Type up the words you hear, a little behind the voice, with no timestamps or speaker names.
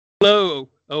Hello.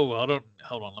 Oh, well, I don't.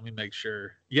 Hold on. Let me make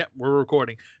sure. Yep, we're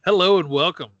recording. Hello and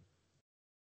welcome.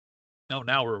 No,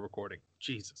 now we're recording.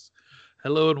 Jesus.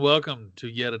 Hello and welcome to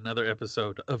yet another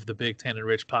episode of the Big Tan and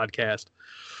Rich podcast.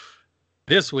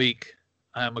 This week,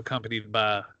 I am accompanied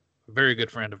by a very good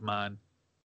friend of mine,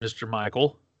 Mr.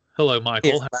 Michael. Hello, Hey,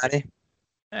 Michael. everybody.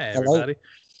 Hey, Hello. everybody.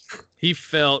 He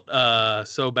felt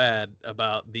so bad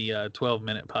about the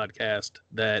 12-minute podcast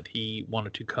that he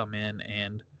wanted to come in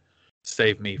and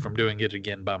save me from doing it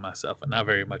again by myself, and I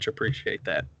very much appreciate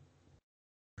that.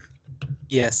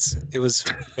 Yes, it was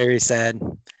very sad.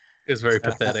 It's very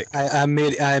pathetic. I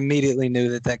immediately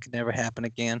knew that could never happen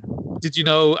again. Did you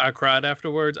know I cried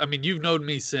afterwards? I mean, you've known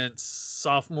me since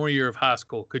sophomore year of high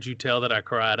school. Could you tell that I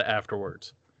cried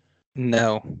afterwards?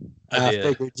 No, I I did.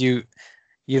 figured you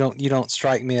don't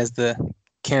strike me as the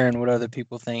caring what other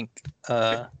people think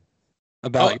about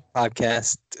Oh, your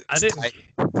podcast. I It's didn't. tight.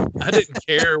 I didn't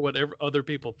care whatever other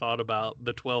people thought about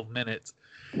the 12 minutes.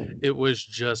 It was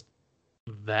just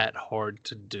that hard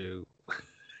to do.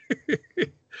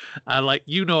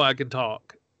 I can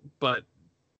talk, but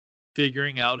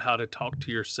figuring out how to talk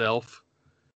to yourself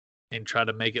and try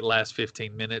to make it last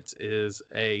 15 minutes is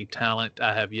a talent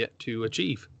I have yet to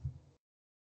achieve.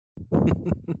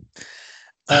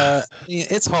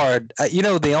 It's hard.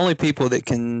 The only people that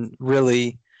can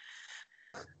really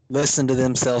listen to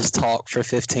themselves talk for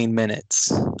 15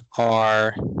 minutes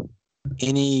are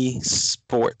any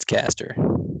sportscaster.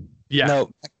 Yeah, No,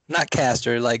 not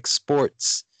caster, like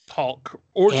sports talk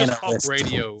or just talk analyst.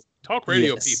 radio. Talk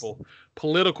radio Yes. people.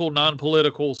 Political,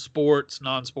 non-political, sports,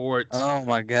 non-sports. Oh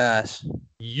my gosh.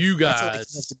 You I feel like you have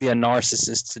guys. to be a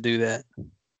narcissist to do that.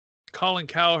 Colin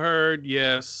Cowherd,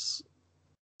 yes.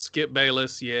 Skip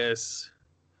Bayless, yes.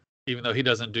 Even though he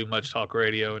doesn't do much talk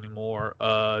radio anymore.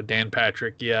 Dan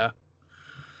Patrick, yeah.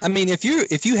 I mean, if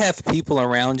you have people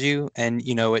around you and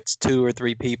it's two or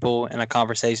three people and a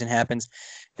conversation happens,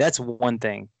 that's one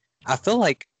thing. I feel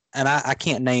like, and I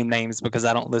can't name names because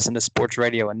I don't listen to sports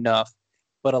radio enough,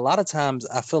 but a lot of times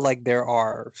I feel like there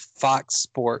are Fox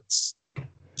Sports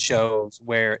shows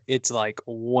where it's like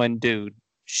one dude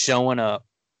showing up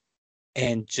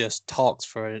and just talks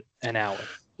for an hour.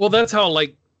 Well, that's how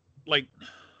like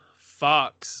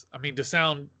Fox. I mean, to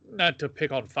sound not to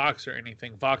pick on Fox or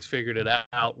anything, Fox figured it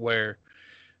out where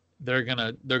they're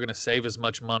gonna save as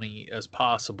much money as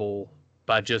possible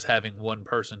by just having one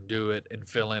person do it and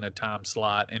fill in a time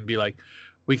slot and be like,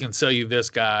 we can sell you this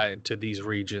guy to these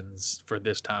regions for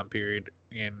this time period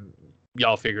and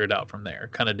y'all figure it out from there,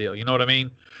 kind of deal. You know what I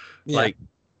mean? Yeah. Like,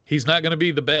 he's not going to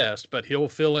be the best, but he'll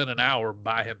fill in an hour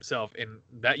by himself, and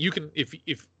that you can if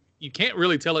you can't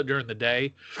really tell it during the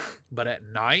day, but at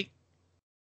night,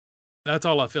 that's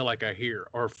all I feel like I hear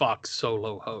are Fox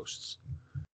solo hosts.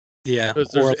 Yeah,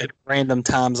 'Cause or there's like random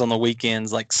times on the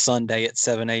weekends, like Sunday at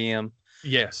 7 a.m.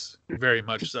 yes, very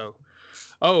much so.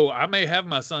 Oh, I may have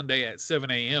my Sunday at 7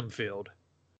 a.m. filled.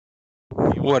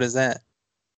 What is that?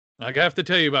 I have to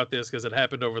tell you about this because it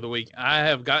happened over the week. I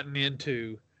have gotten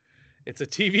into it's a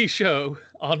TV show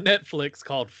on Netflix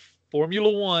called Formula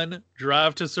One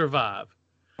Drive to Survive.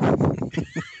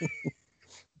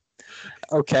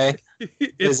 Okay.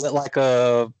 Is it like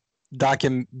a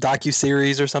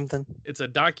docu-series or something? It's a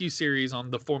docu-series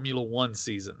on the Formula One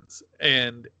seasons,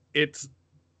 and it's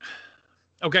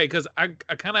okay because I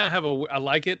kind of I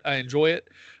like it, I enjoy it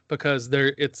because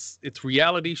it's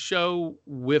reality show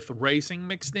with racing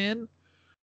mixed in,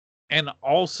 and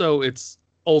also it's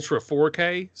ultra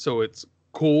 4K, so it's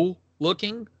cool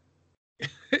looking.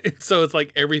 So it's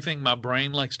like everything my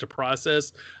brain likes to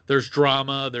process. There's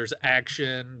drama, there's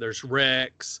action, there's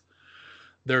wrecks,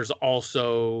 there's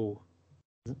also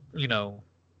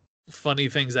funny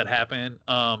things that happen.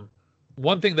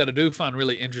 One thing that I do find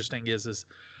really interesting is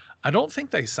I don't think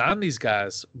they sign these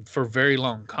guys for very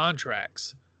long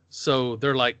contracts. So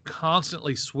they're like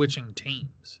constantly switching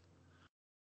teams.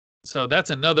 So that's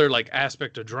another like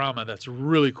aspect of drama that's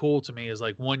really cool to me is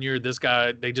like one year this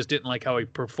guy they just didn't like how he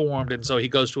performed and so he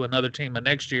goes to another team the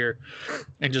next year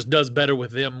and just does better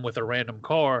with them with a random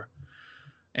car.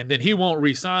 And then he won't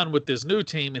re-sign with this new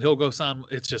team and he'll go sign.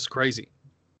 It's just crazy.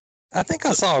 I think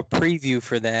I saw a preview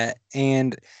for that,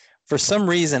 and for some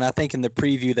reason, I think in the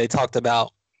preview they talked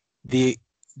about the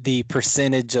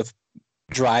percentage of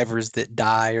drivers that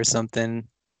die or something.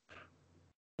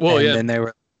 Well, and yeah, then they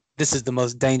were, this is the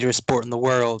most dangerous sport in the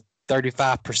world.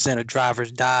 35% of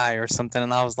drivers die or something,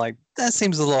 and I was like, that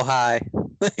seems a little high.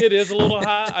 it is a little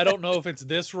high. I don't know if it's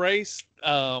this race.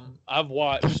 I've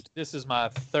watched. This is my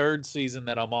third season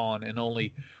that I'm on, and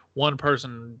only one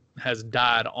person has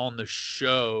died on the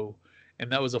show,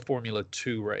 and that was a Formula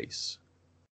 2 race.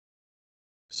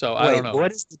 So I don't Wait, know.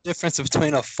 what is the difference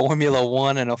between a Formula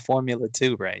One and a Formula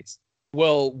Two race?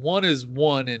 Well, one is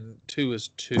one and two is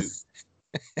two.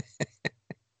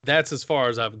 That's as far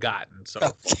as I've gotten so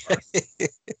far. Okay.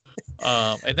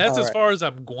 And that's All as right. far as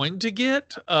I'm going to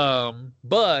get.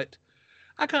 But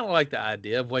I kind of like the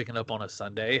idea of waking up on a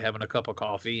Sunday, having a cup of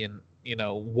coffee, and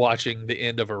watching the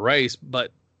end of a race.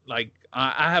 But like,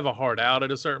 I have a hard out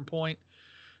at a certain point.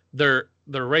 Their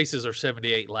races are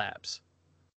 78 laps.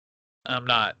 I'm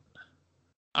not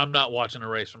watching a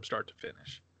race from start to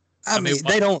finish. I mean,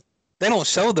 they don't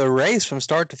show the race from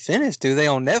start to finish, do they,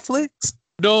 on Netflix?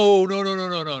 No.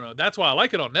 That's why I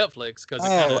like it on Netflix because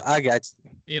I got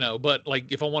you. But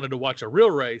like if I wanted to watch a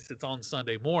real race, it's on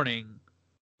Sunday morning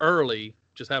early.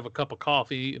 Just have a cup of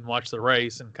coffee and watch the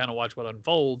race and kind of watch what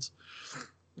unfolds,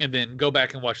 and then go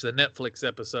back and watch the Netflix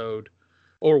episode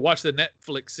or watch the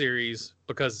Netflix series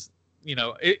because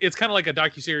it's kind of like a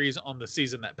docuseries on the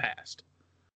season that passed.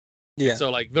 Yeah. So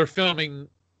like they're filming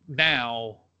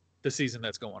now the season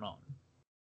that's going on.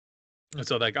 And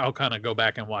so like I'll kind of go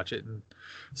back and watch it and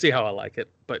see how I like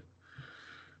it. But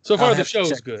so far the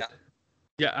show's good.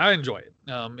 Yeah, I enjoy it.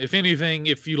 If anything,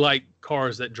 if you like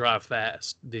cars that drive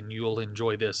fast, then you'll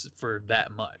enjoy this for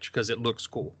that much because it looks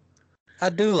cool. I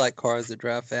do like cars that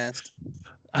drive fast.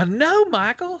 I know,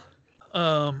 Michael.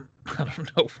 I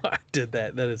don't know why I did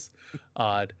that. That is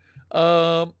odd.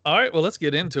 All right, well, let's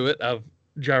get into it. I've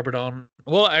jabbered on.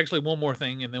 Well, actually, one more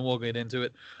thing, and then we'll get into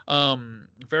it. For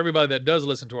everybody that does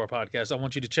listen to our podcast, I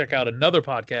want you to check out another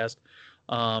podcast.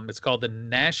 It's called the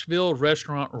Nashville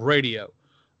Restaurant Radio.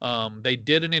 They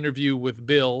did an interview with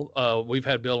Bill. We've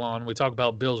had Bill on. We talk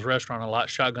about Bill's restaurant a lot,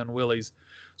 Shotgun Willie's.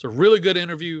 It's a really good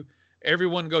interview.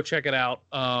 Everyone go check it out.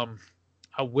 I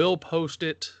will post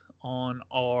it on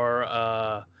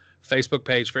our Facebook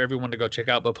page for everyone to go check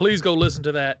out. But please go listen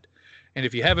to that. And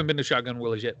if you haven't been to Shotgun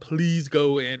Willie's yet, please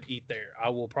go and eat there. I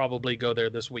will probably go there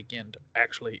this weekend,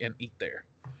 actually, and eat there.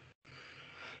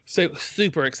 So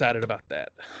super excited about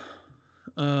that.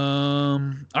 All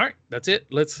right, that's it.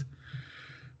 Let's...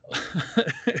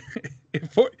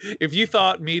 if you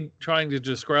thought me trying to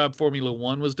describe Formula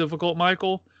One was difficult,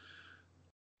 Michael,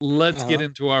 let's get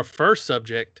into our first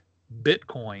subject,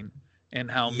 Bitcoin, and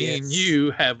how me and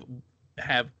you have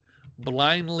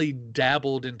blindly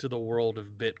dabbled into the world of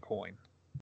Bitcoin.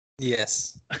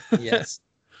 Yes.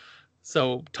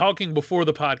 So talking before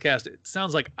the podcast, it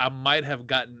sounds like I might have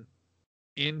gotten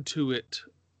into it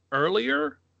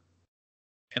earlier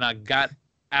and I got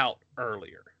out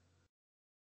earlier.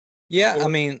 Yeah, I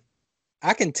mean,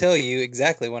 I can tell you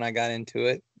exactly when I got into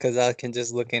it because I can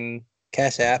just look in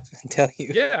Cash App and tell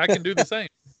you. Yeah, I can do the same.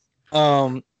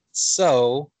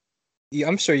 So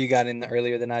I'm sure you got in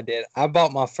earlier than I did. I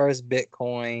bought my first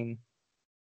Bitcoin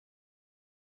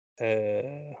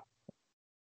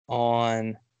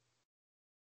on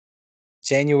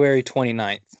January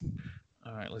 29th.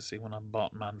 All right, let's see when I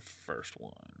bought my first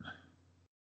one.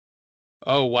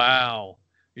 Oh, wow.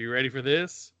 Are you ready for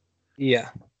this? Yeah.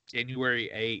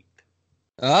 January 8th.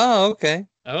 Oh, okay.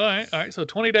 All right. So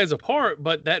 20 days apart,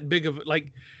 but that big of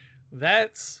like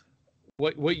that's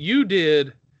what you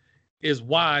did is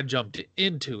why I jumped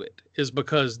into it is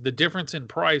because the difference in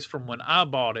price from when I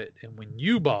bought it and when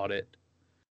you bought it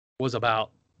was about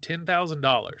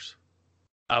 $10,000,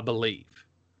 I believe.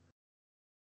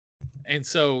 And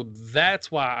so that's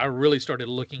why I really started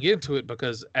looking into it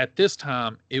because at this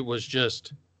time it was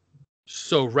just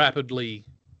so rapidly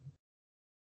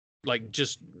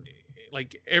just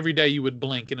every day you would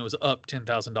blink and it was up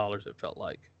 $10,000 it felt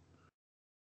like.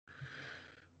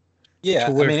 Yeah,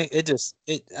 I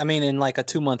mean in like a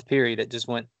 2-month period it just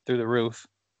went through the roof.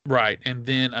 Right. And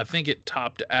then I think it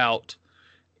topped out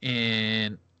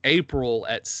in April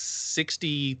at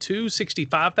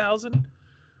 65,000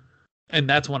 and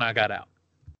that's when I got out.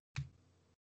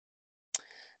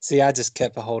 See, I just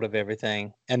kept a hold of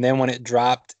everything. And then when it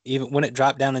dropped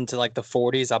down into like the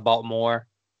 40s, I bought more.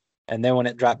 And then when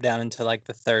it dropped down into like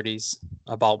the 30s,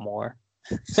 I bought more.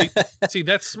 See,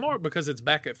 that's smart because it's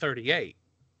back at 38.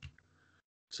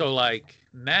 So like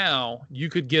now you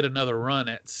could get another run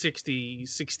at 60,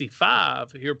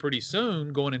 65 here pretty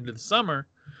soon going into the summer.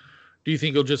 Do you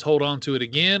think you'll just hold on to it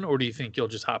again or do you think you'll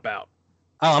just hop out?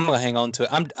 Oh, I'm going to hang on to it.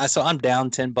 I'm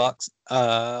down $10.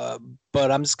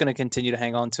 But I'm just going to continue to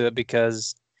hang on to it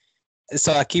because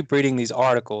so I keep reading these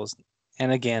articles.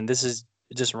 And again, this is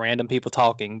just random people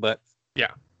talking, but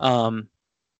yeah.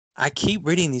 I keep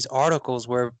reading these articles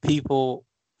where people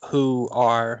who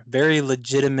are very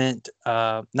legitimate,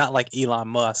 not like Elon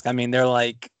Musk. I mean, they're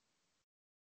like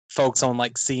folks on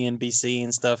like CNBC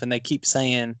and stuff, and they keep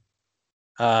saying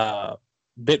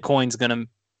Bitcoin's going to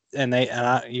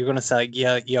you're gonna say like,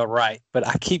 yeah, right. But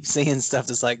I keep seeing stuff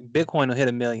that's like Bitcoin will hit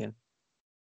 1 million,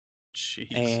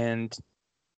 Jeez. and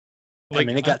Like, I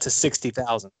mean it got to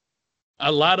 60,000.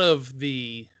 A lot of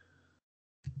the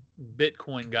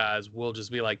Bitcoin guys will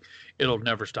just be like, it'll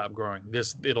never stop growing.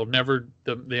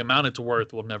 The amount it's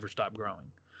worth will never stop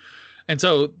growing. And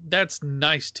so that's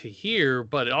nice to hear,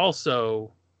 but it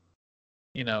also,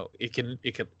 it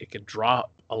can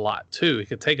drop a lot too. It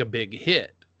could take a big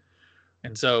hit.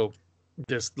 And so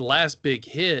this last big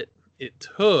hit it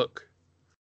took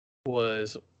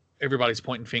was everybody's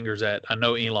pointing fingers at, I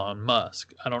know, Elon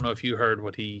Musk. I don't know if you heard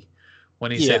when he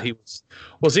said he was,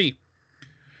 well, see,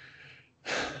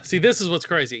 this is what's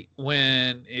crazy.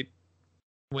 When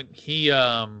he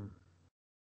bought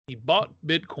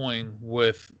Bitcoin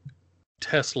with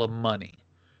Tesla money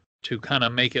to kind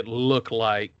of make it look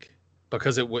like,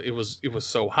 because it was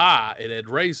so high, it had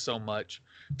raised so much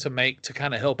to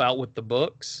kind of help out with the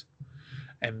books.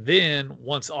 And then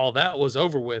once all that was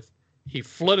over with, he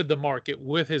flooded the market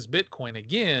with his Bitcoin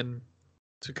again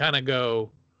to kind of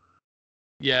go,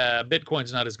 yeah,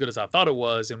 Bitcoin's not as good as I thought it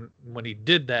was. And when he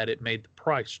did that, it made the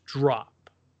price drop.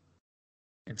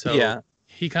 And so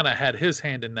he kind of had his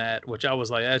hand in that, which I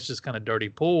was like, that's just kind of dirty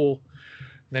pool.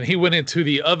 Then he went into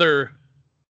the other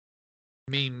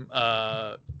meme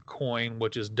coin,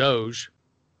 which is Doge.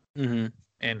 Mm-hmm.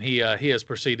 And he has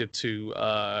proceeded to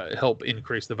help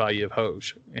increase the value of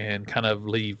Doge and kind of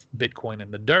leave Bitcoin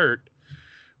in the dirt.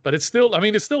 But it's still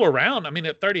around. I mean,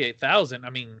 at 38,000,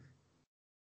 I mean,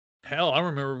 hell, I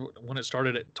remember when it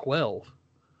started at 12.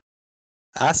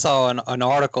 I saw an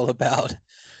article about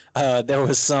there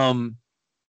was some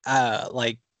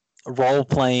like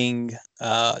role-playing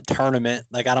tournament.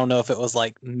 Like, I don't know if it was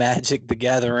like Magic the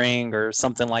Gathering or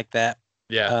something like that.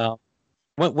 Yeah.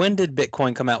 When did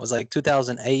Bitcoin come out? It was like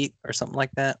 2008 or something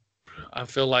like that. I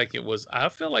feel like it was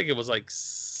like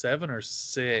 7 or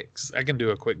 6. I can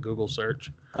do a quick Google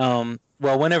search. Well,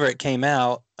 whenever it came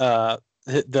out,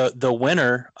 the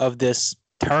winner of this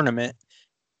tournament,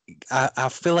 I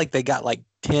feel like they got like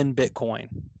 10 Bitcoin.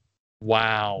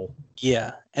 Wow.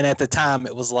 Yeah, and at the time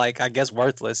it was like, I guess,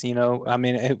 worthless. I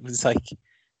mean, it was like,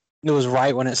 it was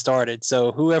right when it started.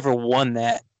 So whoever won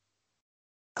that,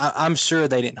 I'm sure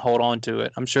they didn't hold on to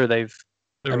it. I'm sure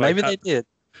or maybe they did.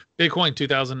 Bitcoin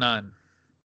 2009.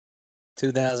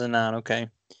 2009. Okay.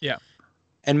 Yeah.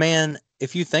 And man,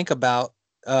 if you think about,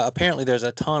 apparently there's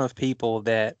a ton of people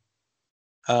that,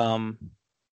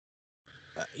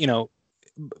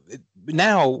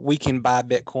 now we can buy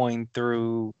Bitcoin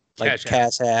through like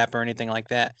Cash App or anything like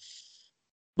that.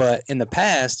 But in the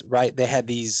past, right, they had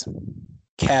these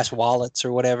cash wallets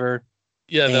or whatever.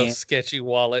 Yeah, those sketchy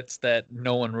wallets that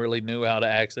no one really knew how to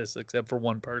access except for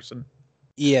one person.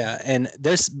 Yeah, and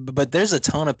there's a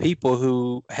ton of people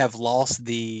who have lost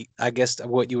I guess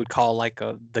what you would call like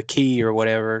the key or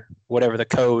whatever the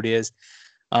code is.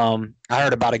 I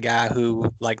heard about a guy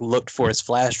who like looked for his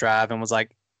flash drive and was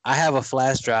like, I have a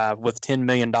flash drive with $10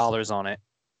 million on it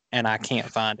and I can't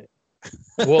find it.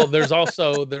 Well, there's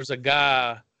a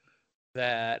guy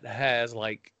that has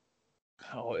like,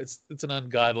 it's an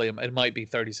ungodly, it might be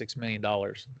 $36 million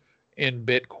in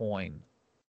Bitcoin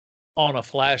on a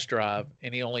flash drive,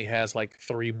 and he only has like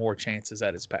 3 more chances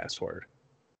at his password.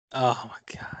 Oh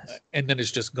my gosh. And then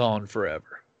it's just gone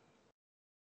forever.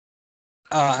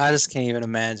 I just can't even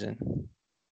imagine.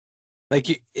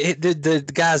 Like,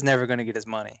 the guy's never going to get his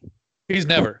money. He's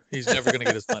never going to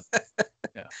get his money.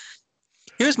 Yeah.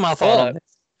 Here's my thought on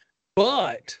this.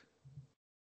 But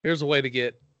here's a way to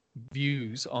get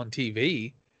views on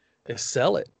TV is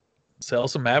sell it. Sell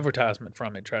some advertisement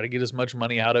from it. Try to get as much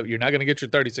money out of it. You're not going to get your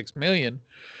 36 million.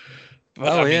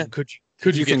 But mean,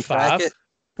 could you get 5?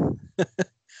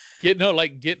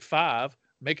 Get 5,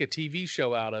 make a TV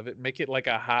show out of it, make it like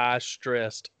a high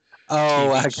stressed.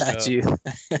 Oh, I got you.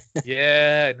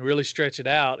 Yeah, and really stretch it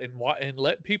out and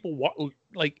let people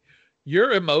like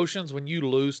your emotions when you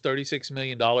lose $36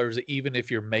 million, even if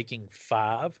you're making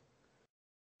 5,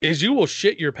 is you will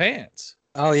shit your pants.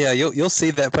 Oh yeah, you'll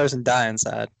see that person die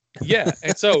inside. Yeah,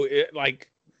 and so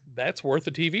that's worth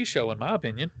a TV show in my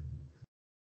opinion.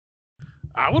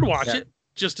 I would watch it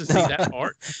just to see that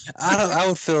part. I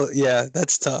would feel,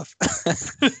 that's tough.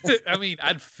 I mean,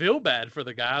 I'd feel bad for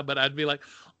the guy, but I'd be like,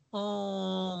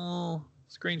 oh,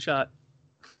 screenshot.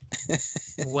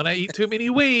 When I eat too many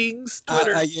wings,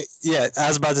 Twitter. I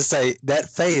was about to say that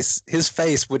his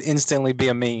face would instantly be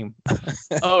a meme.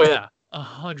 Oh yeah,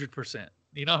 100%.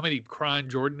 You know how many crying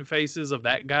Jordan faces of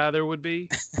that guy there would be?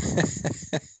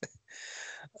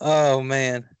 Oh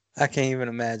man, I can't even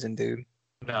imagine, dude.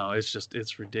 No, it's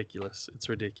ridiculous. It's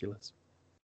ridiculous.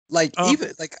 Like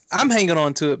even like I'm hanging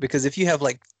on to it because if you have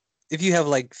like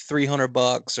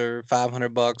 $300 or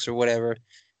 $500 or whatever,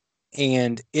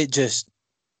 and it just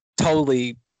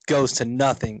totally goes to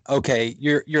nothing. Okay,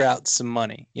 you're out some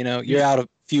money. You know, you're out a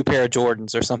few pair of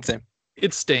Jordans or something.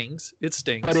 It stings. It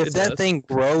stings. But if that thing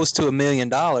grows to $1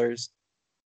 million,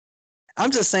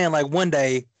 I'm just saying, like one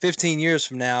day, 15 years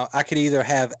from now, I could either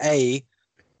have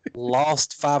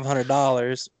lost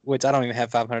 $500, which I don't even have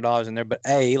 $500 in there, but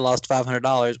A, lost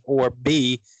 $500, or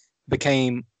B,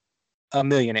 became a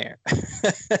millionaire.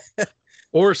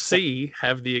 Or C,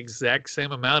 have the exact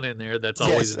same amount in there that's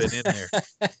always been in there.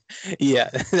 Yeah,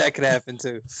 that could happen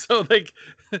too. So like,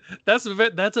 that's a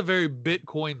very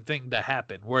Bitcoin thing to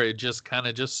happen, where it just kind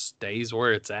of just stays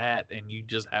where it's at, and you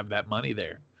just have that money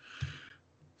there.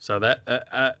 So that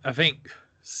I think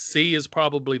C is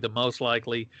probably the most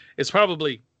likely. It's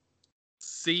probably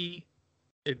C.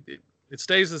 It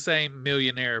stays the same,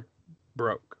 millionaire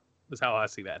broke. Is how I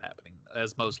see that happening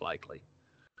as most likely.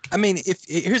 I mean,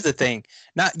 here's the thing,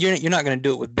 you're not going to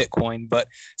do it with Bitcoin, but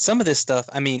some of this stuff,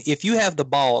 I mean, if you have the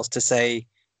balls to say,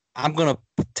 I'm going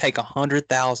to take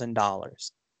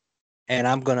 $100,000 and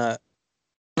I'm going to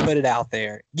put it out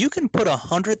there, you can put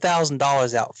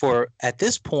 $100,000 out for, at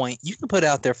this point, you can put it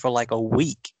out there for like a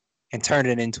week and turn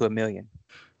it into $1 million.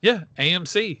 Yeah,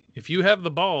 AMC. If you have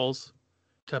the balls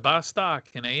to buy stock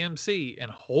in AMC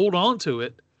and hold on to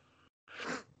it,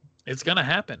 it's going to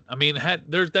happen. I mean,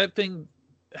 there's that thing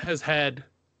has had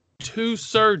 2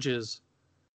 surges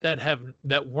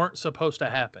that weren't supposed to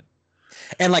happen.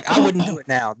 And like, I wouldn't do it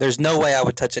now. There's no way I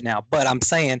would touch it now. But I'm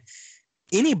saying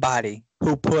anybody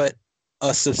who put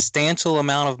a substantial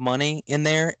amount of money in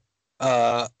there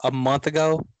a month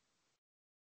ago,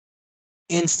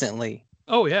 instantly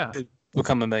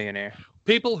become a millionaire.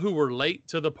 People who were late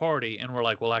to the party and were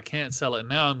like, well, I can't sell it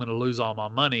now, I'm going to lose all my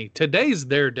money. Today's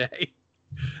their day.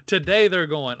 Today they're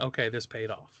going, okay, this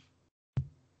paid off.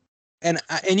 And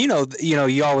you know,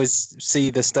 you always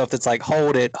see the stuff that's like,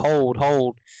 hold.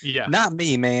 Yeah. Not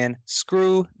me, man.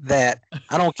 Screw that.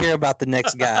 I don't care about the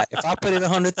next guy. If I put in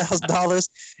 $100,000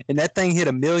 and that thing hit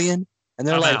 $1 million, and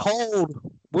they're like, hold,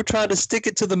 we're trying to stick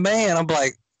it to the man. I'm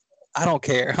like, I don't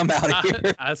care. I'm out of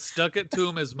here. I stuck it to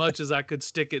him as much as I could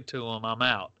stick it to him. I'm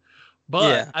out.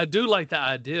 But I do like the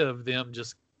idea of them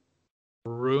just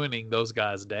ruining those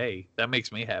guys' day. That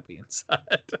makes me happy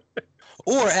inside.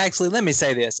 Or actually, let me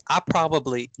say this. I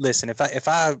probably, listen, if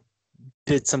I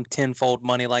did some tenfold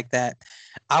money like that,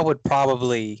 I would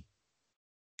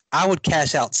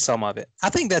cash out some of it. I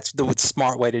think that's the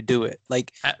smart way to do it.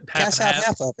 Like, cash out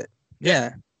half of it.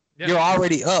 Yeah. You're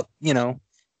already up,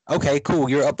 okay, cool.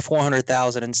 You're up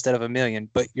 400,000 instead of $1 million,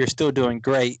 but you're still doing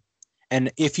great.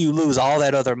 And if you lose all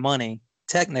that other money,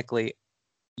 technically,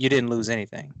 you didn't lose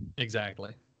anything.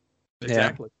 Exactly.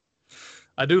 Yeah.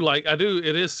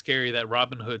 It is scary that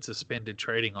Robinhood suspended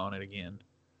trading on it again.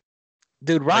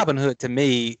 Dude, Robinhood to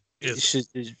me should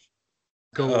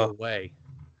go away.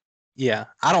 Yeah.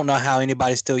 I don't know how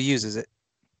anybody still uses it.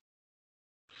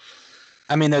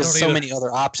 I mean, there's so many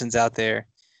other options out there.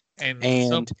 And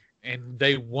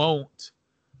they won't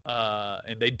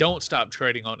and they don't stop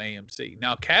trading on AMC.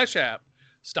 Now Cash App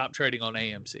stopped trading on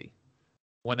AMC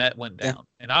when that went down. Yeah.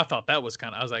 And I thought that was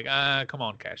I was like, come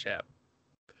on, Cash App.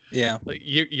 Yeah, like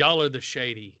y'all are the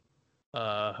shady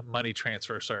money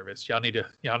transfer service. Y'all need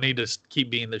to keep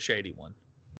being the shady one.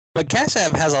 But Cash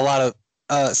App has a lot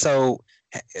of so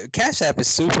Cash App is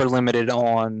super limited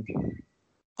on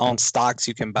stocks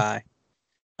you can buy.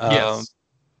 Yes.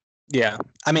 Yeah,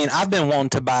 I mean, I've been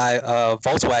wanting to buy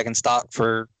Volkswagen stock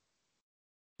for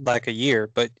like a year,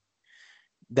 but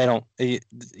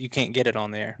you can't get it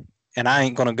on there. And I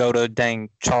ain't gonna go to dang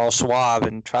Charles Schwab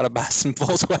and try to buy some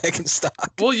Volkswagen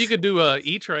stock. Well, you could do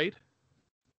E-Trade.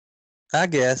 I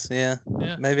guess, yeah.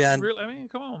 Maybe I mean,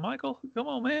 come on, Michael. Come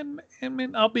on,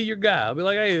 man. I'll be your guy. I'll be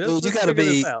like, hey, let's figure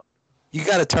this out. You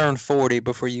got to turn 40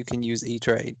 before you can use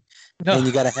E-Trade. No. And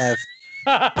you got to have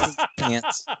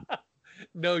pants.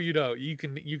 No, you don't. You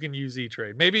can use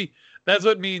E-Trade. Maybe that's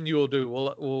what me and you will do.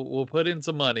 We'll put in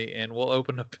some money and we'll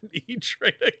open up an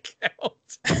E-Trade account.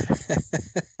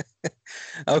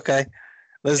 Okay,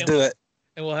 let's do it.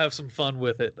 And we'll have some fun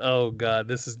with it. Oh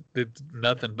God, it's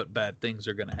nothing but bad things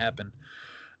are going to happen.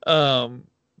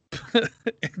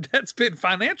 That's been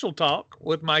Financial Talk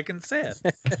with Mike and Seth.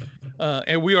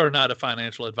 And we are not a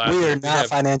financial advisor. We are not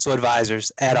financial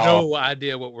advisors at all. No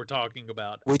idea what we're talking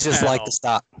about. We just like the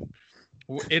stock.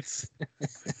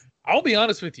 I'll be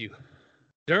honest with you.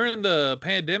 During the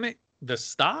pandemic, the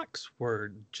stocks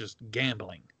were just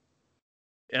gambling.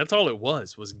 That's all it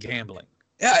was gambling.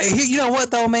 Yeah, you know what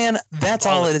though, man? That's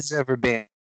all it has ever been.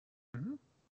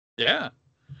 Yeah.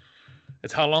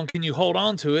 It's how long can you hold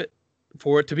on to it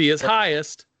for it to be its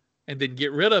highest, and then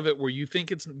get rid of it where you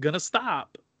think it's gonna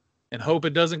stop, and hope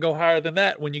it doesn't go higher than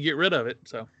that when you get rid of it.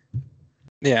 So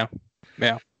Yeah.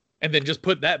 and then just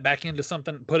put that back into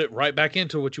something, put it right back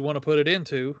into what you want to put it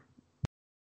into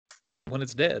when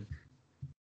it's dead.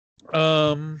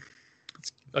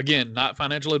 Again, not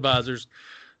financial advisors.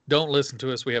 Don't listen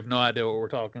to us. We have no idea what we're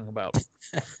talking about.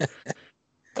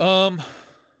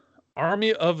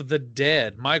 Army of the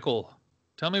Dead. Michael,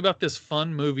 tell me about this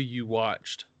fun movie you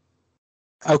watched.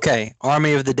 Okay,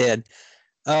 Army of the Dead.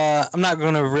 I'm not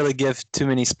going to really give too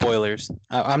many spoilers.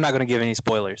 I'm not going to give any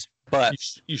spoilers, but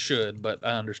you should, but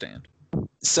I understand.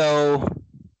 So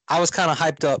I was kind of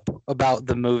hyped up about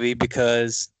the movie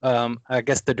because I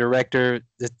guess the director,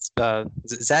 is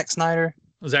it Zack Snyder?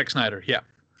 Zack Snyder, yeah.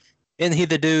 Isn't he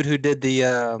the dude who did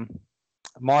the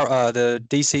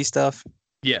DC stuff?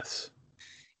 Yes.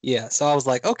 Yeah, so I was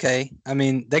like, okay. I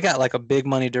mean, they got like a big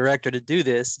money director to do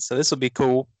this, so this will be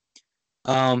cool.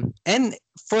 And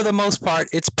for the most part,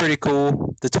 it's pretty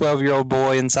cool. The 12-year-old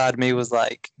boy inside me was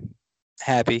like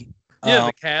happy. Yeah,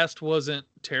 the cast wasn't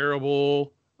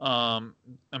terrible.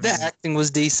 The acting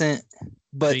was decent,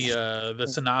 but the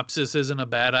synopsis isn't a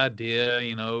bad idea.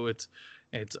 You know, it's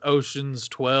Ocean's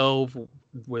 12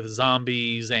 with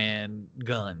zombies and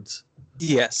guns.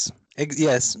 Yes,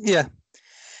 yeah.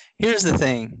 Here's the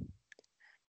thing.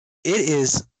 It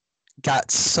is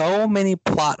got so many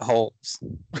plot holes.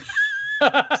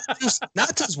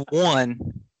 Not just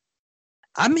one.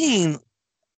 I mean,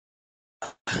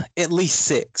 at least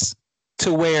 6,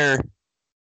 to where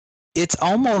it's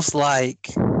almost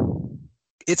like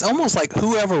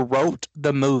whoever wrote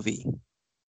the movie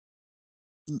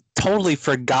totally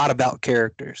forgot about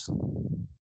characters.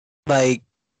 Like,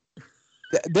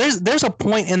 there's a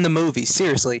point in the movie,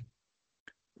 seriously,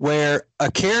 where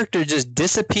a character just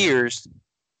disappears.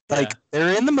 Like,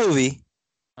 they're in the movie,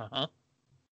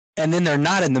 and then they're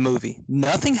not in the movie.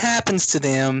 Nothing happens to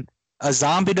them. A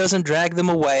zombie doesn't drag them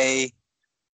away.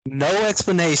 No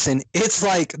explanation. It's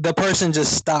like the person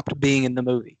just stopped being in the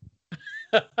movie.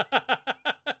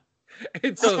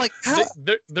 And so like,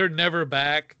 they're never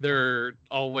back. They're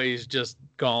always just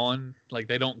gone. Like,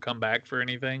 they don't come back for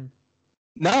anything.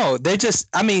 No, they just,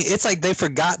 I mean, it's like they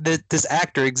forgot that this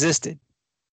actor existed.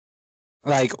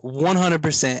 Like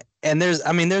 100%. And there's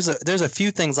a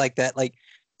few things like that. Like,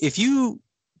 if you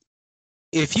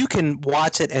can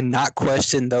watch it and not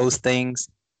question those things.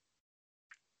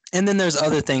 And then there's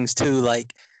other things too,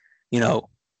 like, you know,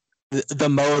 the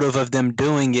motive of them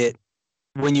doing it,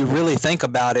 when you really think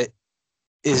about it,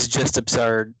 is just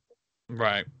absurd.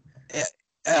 Right.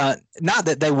 Not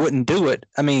that they wouldn't do it.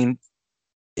 I mean,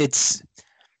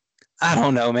 I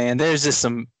don't know, man. There's just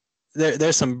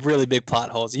there's some really big plot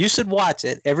holes. You should watch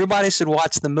it. Everybody should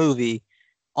watch the movie,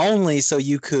 only so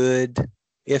you could,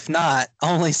 if not,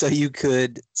 only so you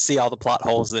could see all the plot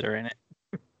holes that are in it.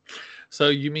 So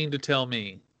you mean to tell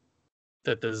me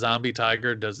that the zombie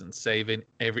tiger doesn't save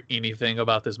anything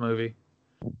about this movie?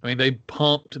 I mean, they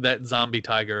pumped that zombie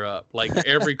tiger up. Like,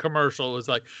 every commercial was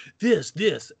like, this,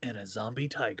 and a zombie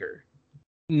tiger.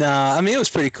 Nah, I mean, it was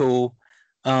pretty cool.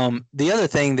 The other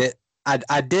thing that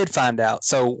I did find out,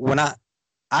 so when I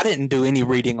didn't do any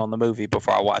reading on the movie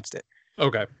before I watched it.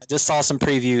 Okay. I just saw some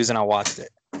previews and I watched it.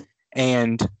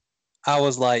 And I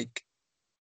was like,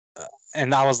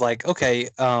 okay,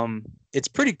 it's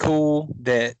pretty cool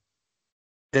that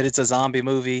it's a zombie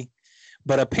movie,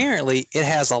 but apparently it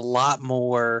has a lot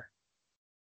more.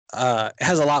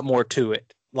 To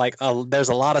it. Like, there's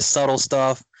a lot of subtle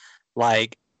stuff,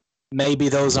 like maybe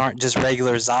those aren't just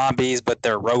regular zombies, but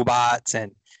they're robots,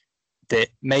 and that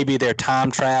maybe they're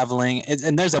time traveling.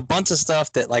 And there's a bunch of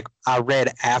stuff that, like, I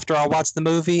read after I watched the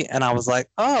movie, and I was like,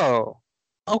 oh,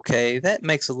 okay, that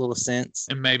makes a little sense.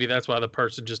 And maybe that's why the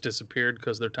person just disappeared,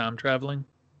 because they're time traveling.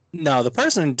 No, the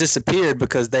person disappeared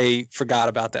because they forgot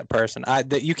about that person.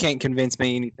 You can't convince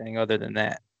me anything other than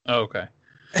that. Okay.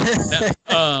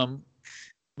 Now,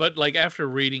 but like, after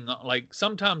reading, like,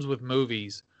 sometimes with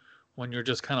movies, when you're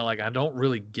just kind of like, I don't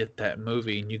really get that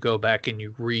movie, and you go back and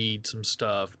you read some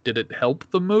stuff, did it help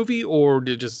the movie, or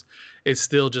it's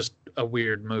still just a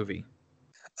weird movie?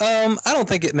 I don't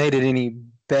think it made it any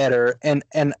better, and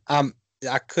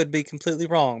I could be completely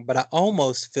wrong, but I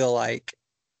almost feel like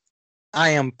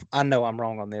I know I'm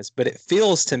wrong on this, but it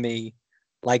feels to me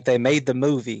like they made the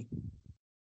movie.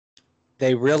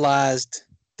 They realized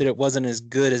that it wasn't as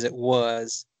good as it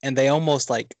was, and they almost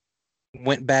like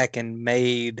went back and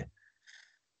made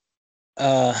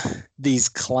these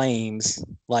claims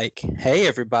like, hey,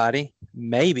 everybody,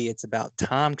 maybe it's about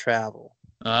time travel.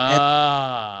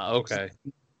 Okay.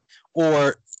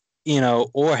 Or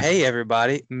or hey,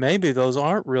 everybody, maybe those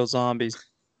aren't real zombies.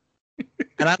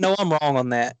 And I know I'm wrong on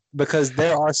that because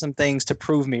there are some things to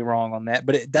prove me wrong on that,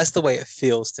 but that's the way it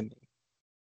feels to me.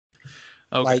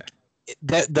 Okay. Like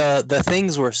the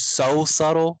things were so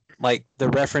subtle, like the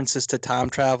references to time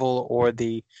travel or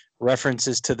the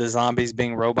references to the zombies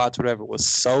being robots, or whatever, was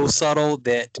so subtle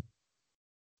that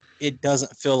it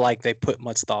doesn't feel like they put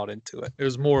much thought into it. It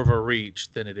was more of a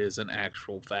reach than it is an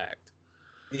actual fact.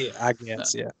 Yeah, I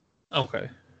guess, yeah. Okay.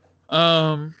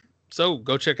 So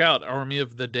go check out Army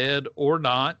of the Dead or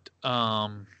not.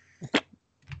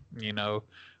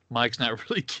 Mike's not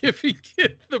really giving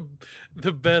it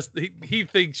the best. He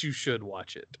thinks you should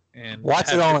watch it and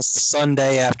watch it on a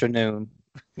Sunday afternoon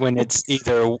when it's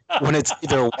either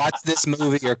watch this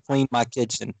movie or clean my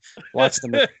kitchen. Watch the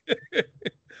movie.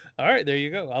 All right, there you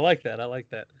go. I like that.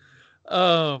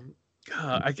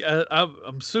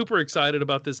 I'm super excited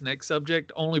about this next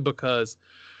subject only because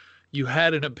you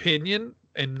had an opinion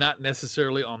and not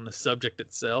necessarily on the subject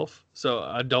itself. So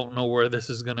I don't know where this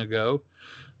is going to go.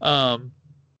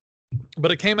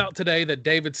 But it came out today that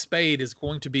David Spade is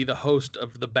going to be the host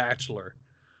of The Bachelor.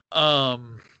 I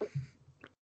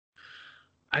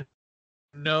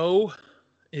know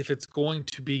if it's going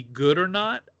to be good or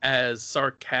not, as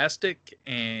sarcastic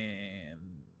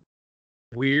and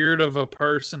weird of a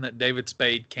person that David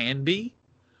Spade can be.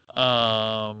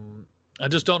 I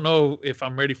just don't know if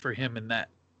I'm ready for him in that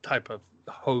type of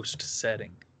host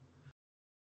setting.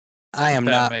 I am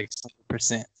not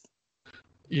 100%.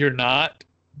 You're not?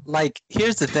 Like,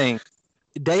 here's the thing.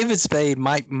 David Spade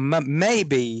may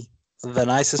be the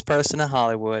nicest person in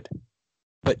Hollywood,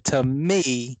 but to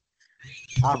me,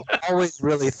 I've always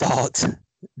really thought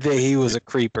that he was a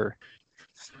creeper.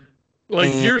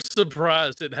 Like, you're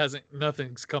surprised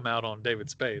nothing's come out on David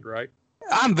Spade, right?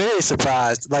 I'm very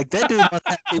surprised. Like, that dude must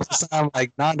have people sign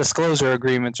like non-disclosure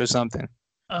agreements or something.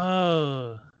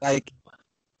 Like,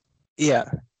 yeah,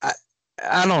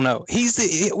 I don't know. He's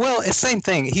it's the same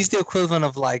thing. He's the equivalent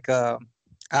of like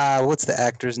what's the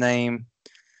actor's name?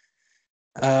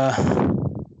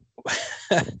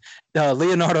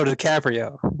 Leonardo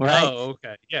DiCaprio, right? Oh,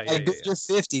 okay. Yeah, like, you're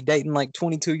 50, dating like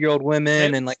 22-year-old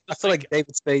women, and like I feel like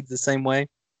David Spade's the same way.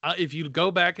 If you go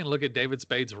back and look at David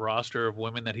Spade's roster of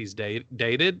women that he's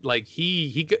dated, like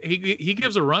he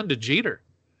gives a run to Jeter.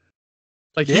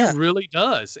 Like, he really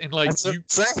does, and like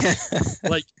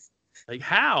like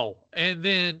how? And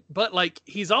then, but like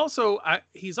he's also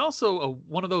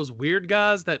one of those weird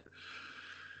guys that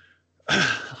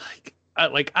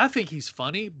I think he's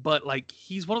funny, but like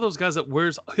he's one of those guys that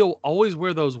he'll always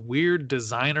wear those weird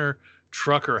designer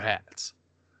trucker hats.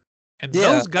 And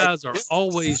those guys are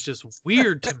always just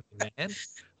weird to me, man.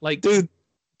 Like, dude,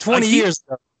 20 years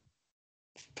ago,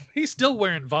 he's still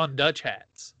wearing Von Dutch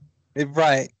hats.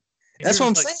 Right. That's what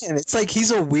I'm saying. It's like he's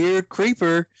a weird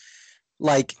creeper,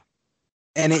 like,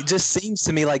 and it just seems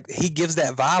to me like he gives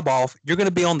that vibe off. You're going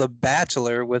to be on The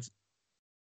Bachelor with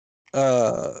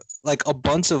like a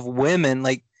bunch of women.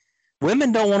 Like,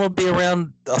 women don't want to be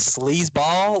around a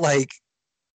sleazeball. Like,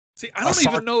 see, I don't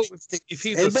even know if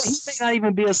he's. But he may not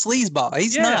even be a sleazeball.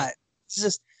 He's not. It's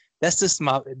just that's just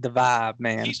the vibe,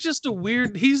 man. He's just a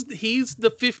weird. He's the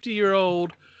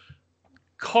 50-year-old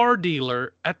car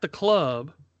dealer at the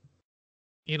club.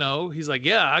 He's like,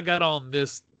 yeah, I got on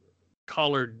this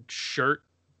collared shirt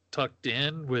tucked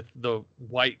in with the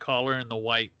white collar and the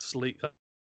white sleeve.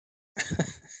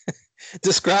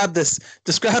 Describe this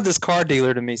car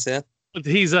dealer to me, Seth.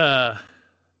 He's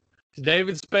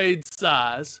David Spade's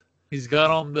size. He's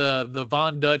got on the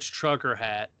Von Dutch trucker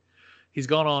hat. He's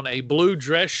got on a blue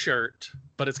dress shirt,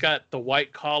 but it's got the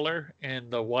white collar and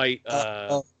the white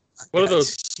what are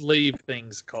those sleeve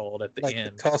things called at the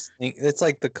end? It's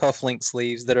like the cufflink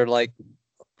sleeves that are like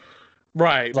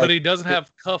right, but he doesn't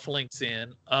have cufflinks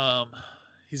in.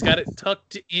 He's got it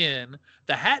tucked in.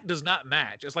 The hat does not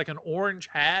match. It's like an orange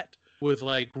hat with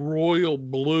like royal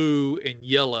blue and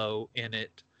yellow in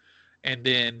it. And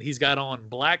then he's got on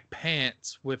black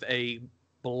pants with a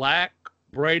black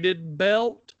braided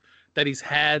belt that he's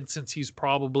had since he's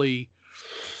probably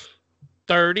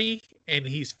 30 and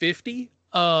he's 50.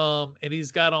 And he's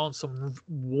got on some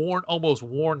almost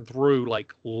worn through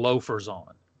like loafers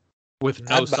on with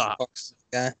no socks.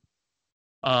 Yeah.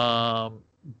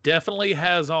 Definitely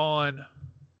has on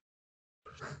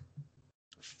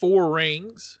 4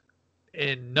 rings,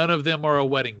 and none of them are a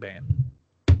wedding band.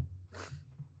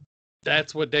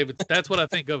 That's what I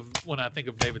think of when I think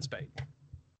of David Spade.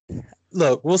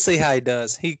 Look, we'll see how he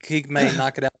does. He may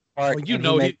knock it out of the park.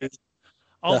 Well,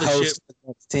 all the shit.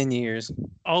 10 years.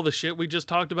 All the shit we just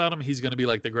talked about him. He's going to be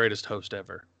like the greatest host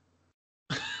ever.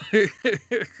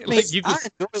 Like you I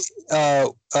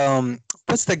enjoy,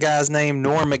 what's the guy's name?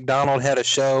 Norm Macdonald had a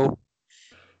show,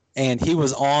 and he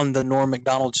was on the Norm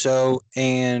Macdonald show,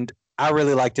 and I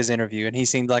really liked his interview, and he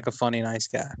seemed like a funny, nice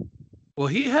guy. Well,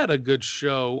 he had a good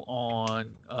show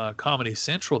on Comedy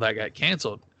Central that got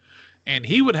canceled, and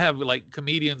he would have like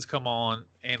comedians come on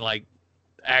and like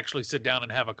actually sit down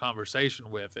and have a conversation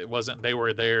with. It wasn't they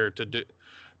were there to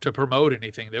promote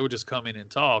anything. They would just come in and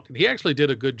talk, and he actually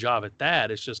did a good job at that.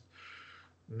 It's just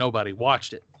nobody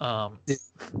watched it.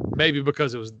 Maybe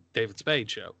because it was David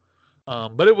Spade's show,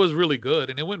 but it was really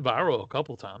good, and it went viral a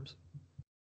couple times.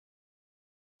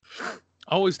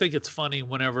 I always think it's funny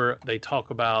whenever they talk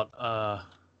about. Well,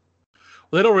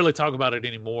 they don't really talk about it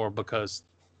anymore because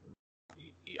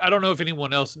I don't know if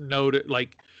anyone else noted.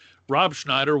 Like Rob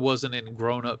Schneider wasn't in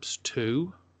Grown Ups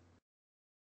 2,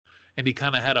 and he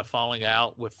kind of had a falling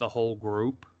out with the whole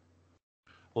group.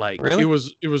 Like Really?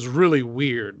 it was really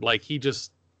weird. Like he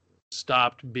just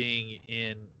stopped being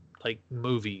in like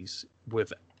movies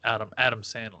with Adam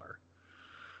Sandler,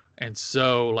 and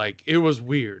so like it was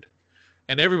weird.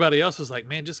 And everybody else was like,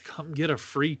 man, just come get a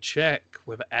free check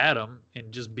with Adam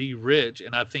and just be rich.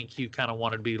 And I think he kind of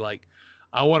wanted to be like,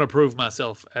 I want to prove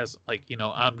myself as like, you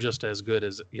know, I'm just as good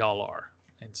as y'all are.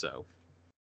 And so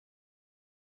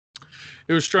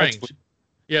it was strange.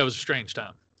 Yeah, it was a strange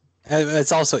time.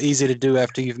 It's also easy to do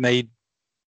after you've made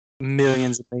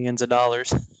millions and millions of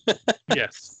dollars.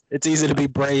 Yes. It's easy to be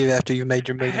brave after you've made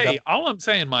your million. Hey, all I'm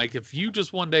saying, Mike, if you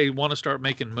just one day want to start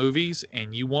making movies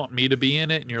and you want me to be in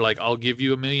it and you're like, I'll give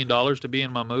you $1 million to be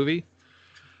in my movie,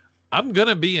 I'm going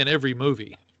to be in every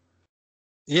movie.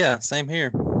 Yeah, same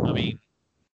here. I mean,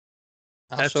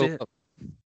 that's it. Up.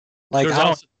 Like, There's I don't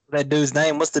also, know that dude's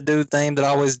name. What's the dude's name that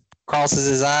always crosses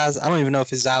his eyes? I don't even know if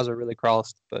his eyes are really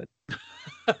crossed, but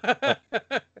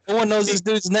no one knows this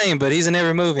dude's name, but he's in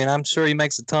every movie, and I'm sure he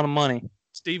makes a ton of money.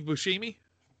 Steve Buscemi?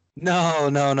 No.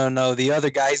 The other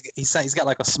guy, he's got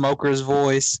like a smoker's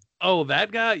voice. Oh,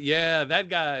 that guy? Yeah, that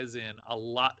guy is in a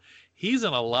lot. He's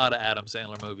in a lot of Adam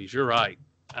Sandler movies. You're right.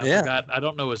 I forgot. I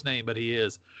don't know his name, but he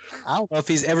is. I don't know if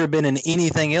he's ever been in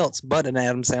anything else but an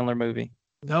Adam Sandler movie.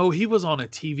 No, he was on a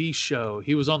TV show.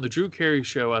 He was on the Drew Carey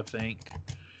show, I think.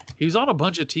 He's on a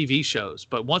bunch of TV shows,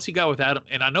 but once he got with Adam,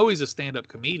 and I know he's a stand-up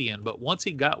comedian, but once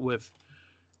he got with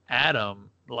Adam,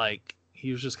 like,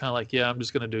 he was just kind of like, yeah, I'm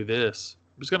just going to do this.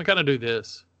 I'm just going to kind of do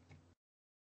this.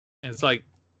 And it's like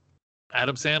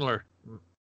Adam Sandler.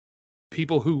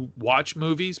 People who watch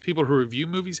movies, people who review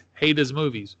movies, hate his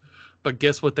movies. But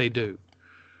guess what they do?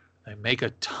 They make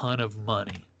a ton of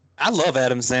money. I love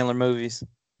Adam Sandler movies.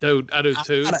 Dude, I do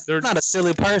too. I'm not a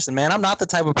silly person, man. I'm not the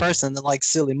type of person that likes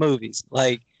silly movies.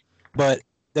 Like, but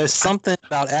there's something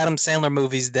about Adam Sandler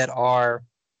movies that are,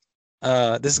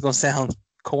 this is going to sound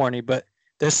corny, but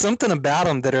there's something about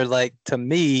them that are like, to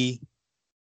me,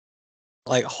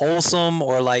 like wholesome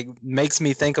or like makes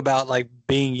me think about like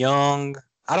being young.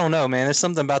 I don't know, man. There's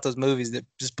something about those movies that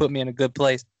just put me in a good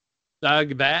place. I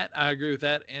agree with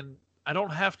that. And I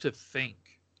don't have to think.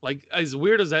 Like, as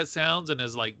weird as that sounds and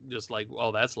as like, just like,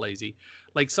 oh, that's lazy.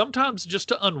 Like sometimes just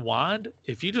to unwind,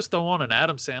 if you just throw on an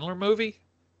Adam Sandler movie,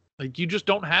 like you just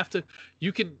don't have to,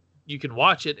 you can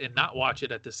watch it and not watch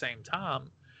it at the same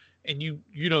time. And you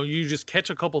just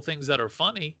catch a couple things that are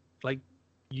funny. Like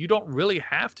you don't really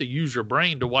have to use your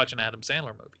brain to watch an Adam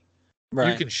Sandler movie.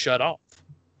 Right. You can shut off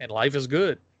and life is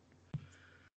good.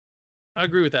 I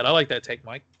agree with that. I like that take,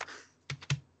 Mike.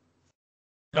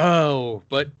 Oh,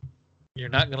 but you're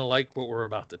not going to like what we're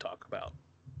about to talk about.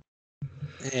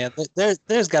 Yeah,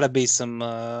 there's got to be some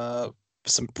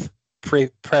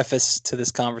preface to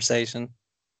this conversation.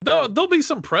 No, there'll be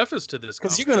some preface to this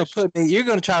because you're going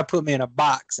to try to put me in a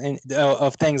box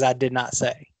of things I did not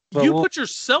say. But you put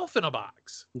yourself in a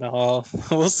box. No,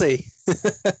 we'll see.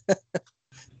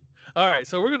 All right,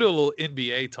 so we're going to do a little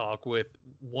NBA talk with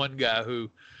one guy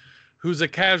who's a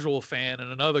casual fan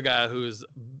and another guy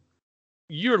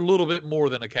you're a little bit more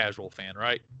than a casual fan,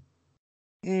 right?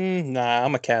 Nah,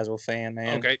 I'm a casual fan,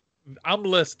 man. Okay, I'm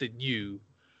less than you.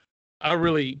 I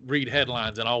really read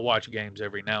headlines and I'll watch games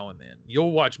every now and then. You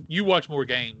watch more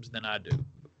games than I do,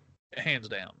 hands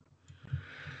down.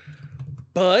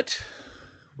 But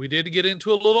we did get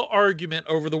into a little argument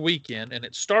over the weekend, and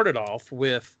it started off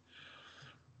with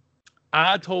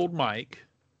I told Mike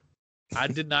I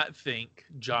did not think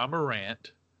Ja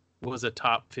Morant was a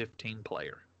top 15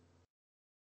 player.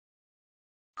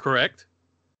 Correct?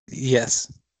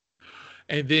 Yes.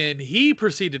 And then he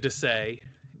proceeded to say,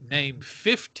 name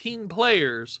 15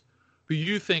 players who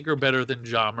you think are better than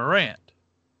Ja Morant.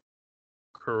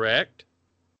 Correct?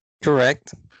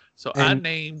 Correct. So and I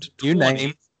named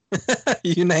 20.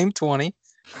 You named 20.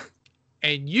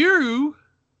 And you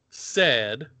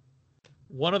said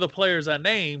one of the players I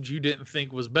named you didn't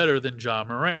think was better than Ja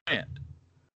Morant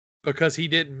because he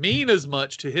didn't mean as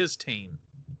much to his team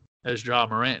as Ja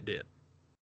Morant did.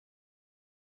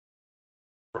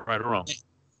 Right or wrong?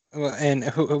 And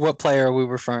what player are we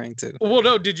referring to? Well,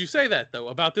 no. Did you say that though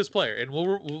about this player? And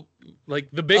we'll like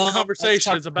the big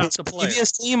conversation is about the player.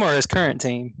 Previous team or his current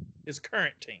team? His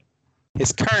current team.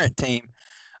 His current team.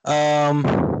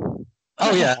 Oh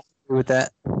yeah, with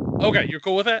that. Okay, you're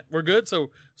cool with that? We're good.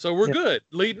 So we're good.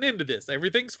 Leading into this,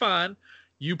 everything's fine.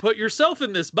 You put yourself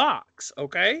in this box,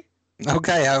 okay?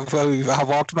 Okay, I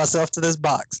walked myself to this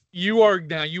box. You are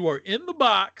in the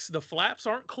box. The flaps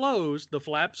aren't closed. The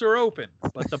flaps are open.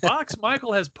 But the box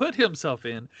Michael has put himself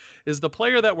in is the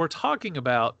player that we're talking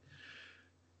about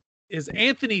is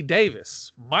Anthony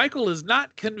Davis. Michael is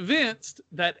not convinced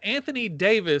that Anthony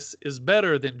Davis is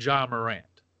better than Ja Morant.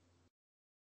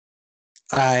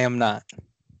 I am not.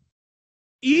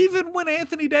 Even when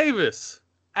Anthony Davis,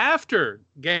 after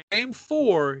game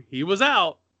 4, he was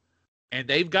out and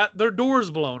they've got their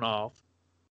doors blown off,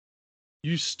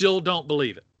 you still don't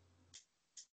believe it.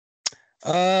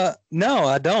 No,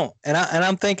 I don't. And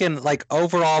I'm thinking like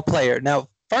overall player. Now,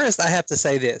 first I have to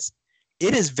say this.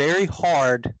 It is very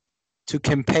hard to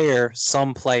compare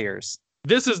some players.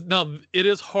 It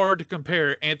is hard to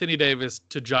compare Anthony Davis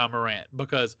to Ja Morant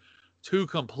because two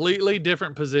completely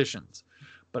different positions.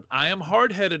 But I am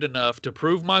hard-headed enough to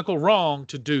prove Michael wrong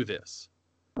to do this.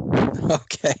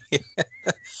 Okay.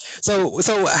 So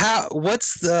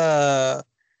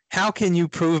how can you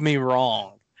prove me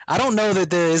wrong? I don't know that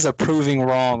there is a proving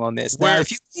wrong on this. Now, if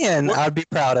you can, I'd be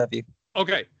proud of you.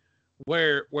 Okay.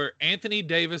 Where Anthony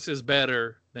Davis is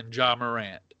better than Ja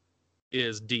Morant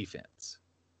is defense.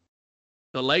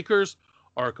 The Lakers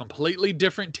are a completely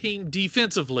different team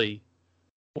defensively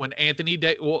when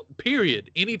period.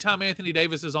 Anytime Anthony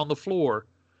Davis is on the floor,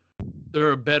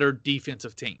 they're a better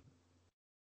defensive team.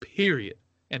 Period.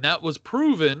 And that was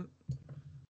proven.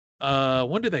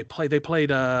 When did they play? They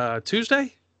played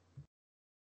Tuesday?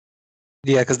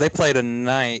 Yeah, because they played a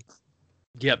night.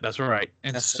 Yep, that's right.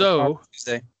 And that's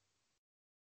Tuesday.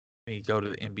 Let me go to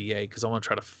the NBA because I want to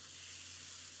try to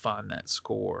find that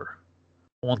score.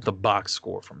 I want the box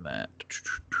score from that.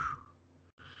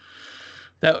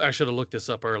 That I should have looked this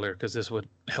up earlier because this would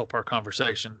help our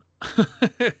conversation.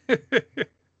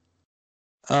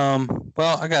 Well,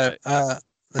 I got it.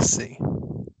 Let's see.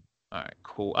 All right,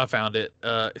 cool. I found it.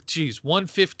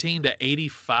 115 to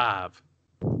 85.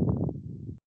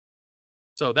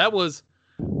 So that was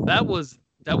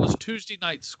Tuesday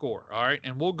night's score. All right,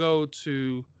 and we'll go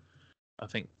to, I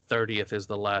think 30th is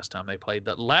the last time they played.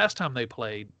 The last time they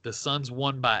played, the Suns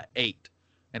won by 8.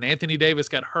 And Anthony Davis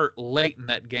got hurt late in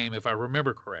that game, if I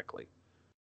remember correctly.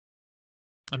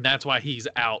 And that's why he's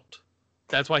out.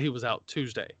 That's why he was out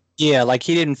Tuesday. Yeah, like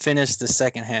he didn't finish the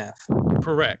second half.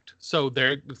 Correct. So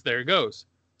there it goes.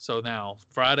 So now,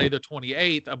 Friday the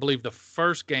 28th, I believe the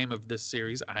first game of this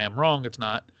series. I am wrong. It's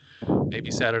not.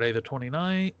 Maybe Saturday the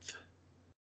 29th.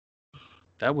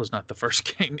 That was not the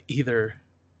first game either.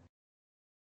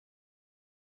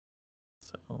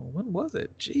 So when was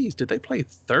it? Jeez, did they play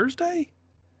Thursday?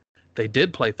 They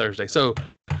did play Thursday. So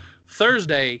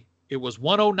Thursday, it was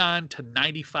 109 to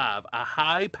 95. A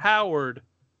high-powered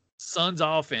Suns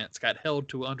offense got held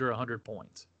to under 100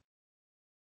 points.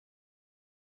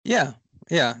 Yeah.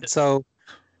 So,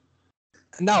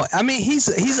 no, I mean, he's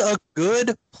a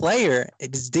good player.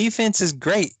 His defense is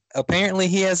great. Apparently,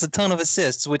 he has a ton of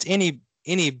assists, which any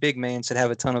big man should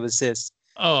have a ton of assists.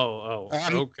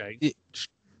 Okay.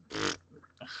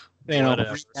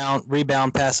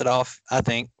 Rebound, pass it off, I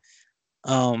think.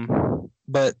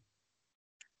 But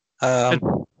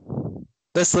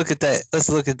let's look at that. Let's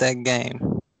look at that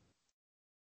game.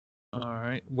 All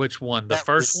right. Which one? The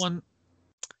first one?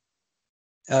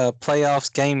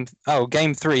 Playoffs game.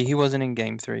 Game 3. He wasn't in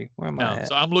game 3. Where am I at?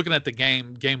 So I'm looking at the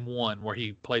game 1 where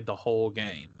he played the whole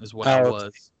game is what I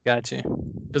was. Gotcha.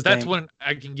 Because that's when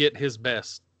I can get his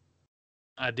best.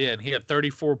 I did. He had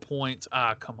 34 points.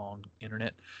 Come on,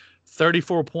 internet.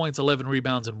 34 points, 11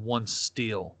 rebounds, and 1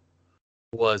 steal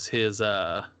was his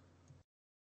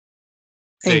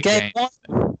big game.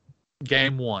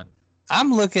 Game 1.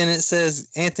 I'm looking, it says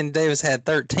Anthony Davis had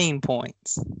 13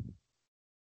 points.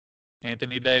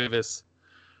 Anthony Davis,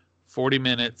 40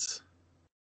 minutes,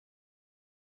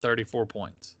 34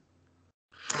 points.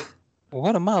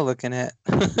 What am I looking at?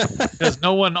 Because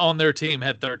no one on their team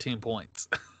had 13 points.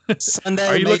 Sunday.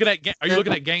 Are you looking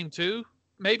at game 2,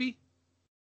 maybe?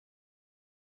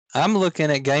 I'm looking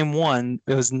at game 1.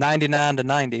 It was 99 to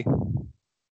 90.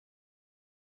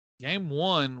 Game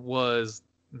 1 was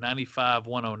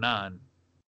 95-109.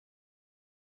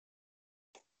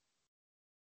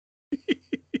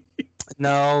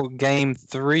 No, game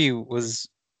 3 was.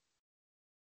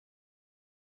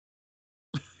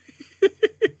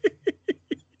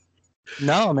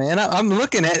 No, man. I'm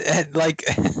looking at like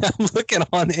I'm looking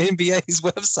on the NBA's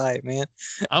website, man.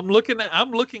 I'm looking at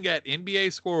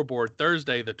NBA scoreboard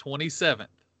Thursday the 27th.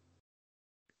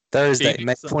 Thursday,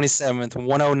 Phoenix May Suns. 27th,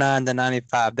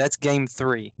 109-95. That's game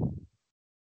 3.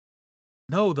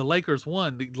 No, the Lakers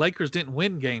won. The Lakers didn't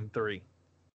win game 3.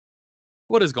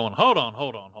 What is going on?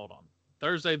 Hold on.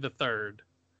 Thursday the 3rd.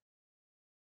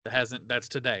 That's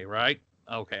today, right?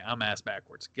 Okay, I'm asked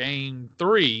backwards. Game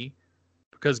 3,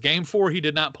 because game 4 he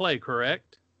did not play,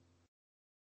 correct?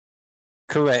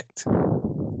 Correct.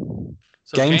 So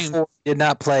game 4 did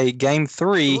not play. Game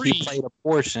 3 3 he played a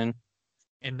portion.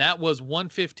 And that was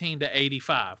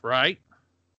 115-85, right?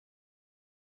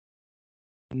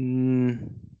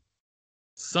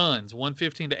 Suns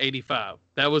 115-85.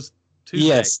 That was Tuesday.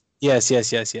 Yes.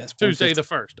 Tuesday the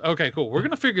 1st. Okay, cool. We're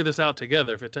gonna figure this out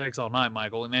together if it takes all night,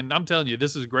 Michael. And I'm telling you,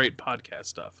 this is great podcast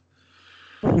stuff.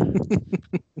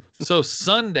 So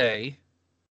Sunday,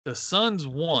 the Suns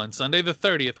won. Sunday the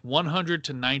 30th,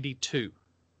 100-92.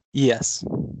 Yes.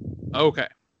 Okay.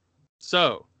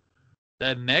 So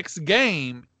the next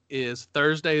game is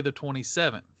Thursday the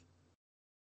 27th.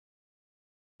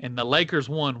 And the Lakers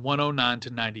won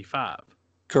 109-95.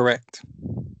 Correct.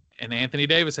 And Anthony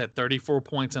Davis had 34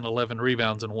 points and 11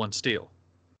 rebounds and 1 steal.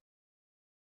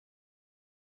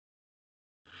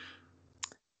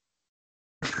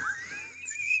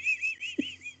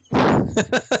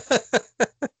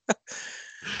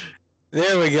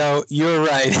 There we go. You're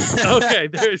right. Okay,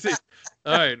 there's it.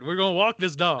 All right, we're going to walk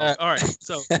this dog. All right,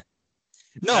 so.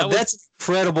 No, that's an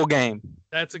incredible game.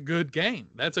 That's a good game.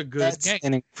 That's game.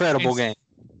 An incredible game.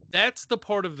 That's the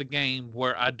part of the game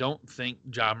where I don't think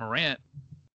Ja Morant,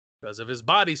 because of his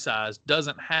body size,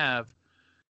 doesn't have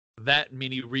that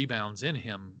many rebounds in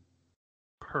him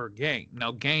per game.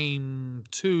 Now, game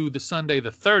 2, the Sunday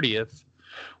the 30th,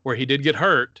 where he did get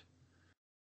hurt.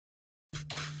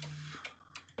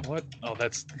 What? Oh,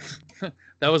 that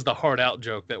was the hard out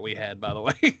joke that we had, by the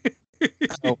way.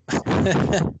 Oh.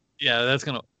 Yeah, that's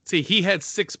gonna see. He had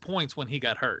 6 points when he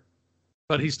got hurt,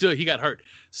 but he got hurt.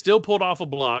 Still pulled off a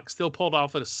block. Still pulled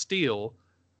off a steal,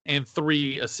 and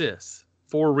 3 assists,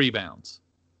 4 rebounds.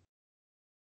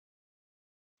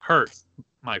 Hurt,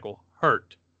 Michael.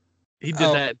 Hurt. He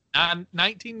did that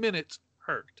 19 minutes.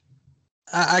 Hurt.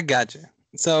 I got you.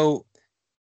 So,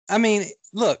 I mean,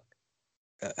 look,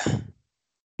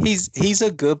 he's a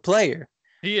good player.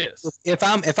 He is. If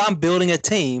I'm building a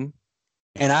team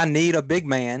and I need a big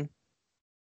man,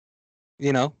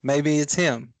 maybe it's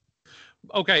him.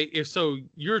 Okay, if so,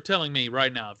 you're telling me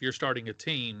right now, if you're starting a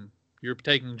team, you're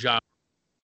taking Ja.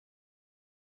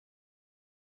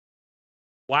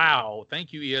 Wow,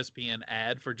 thank you, ESPN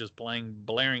ad, for just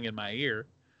blaring in my ear.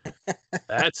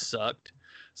 That sucked.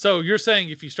 So you're saying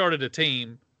if you started a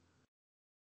team,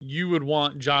 you would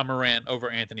want Ja Morant over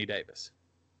Anthony Davis?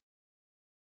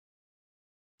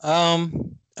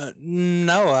 No,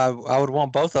 I would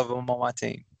want both of them on my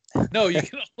team. No,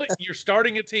 you're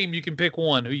starting a team. You can pick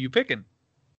one. Who you picking?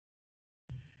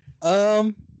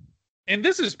 And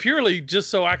this is purely just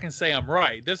so I can say I'm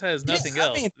right. This has nothing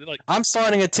else. I mean, I'm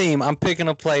starting a team. I'm picking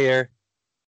a player.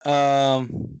 I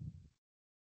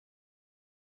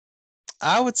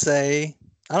would say,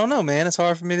 I don't know, man. It's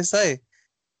hard for me to say.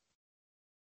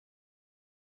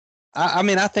 I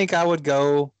mean, I think I would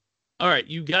go. All right,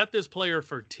 you got this player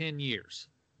for 10 years.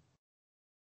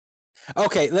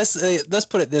 Okay, let's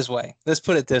put it this way.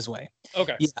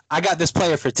 Okay. Yeah, I got this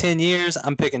player for 10 years.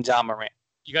 I'm picking Ja Morant.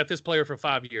 You got this player for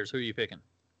 5 years. Who are you picking?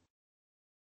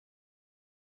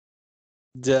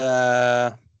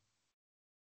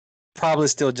 Probably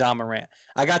still Ja Morant.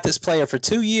 I got this player for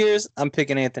 2 years. I'm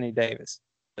picking Anthony Davis.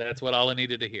 That's what all I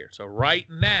needed to hear. So right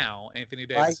now, Anthony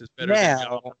Davis is better than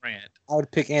Ja Morant. I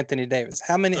would pick Anthony Davis.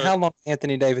 How long has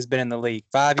Anthony Davis been in the league?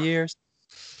 5 years?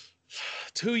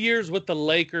 2 years with the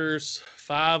Lakers,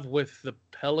 5 with the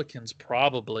Pelicans,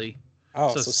 probably.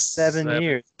 Oh, so 7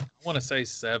 years. I want to say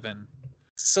 7.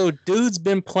 So dude's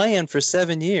been playing for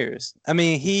 7 years. I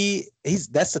mean,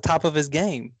 that's the top of his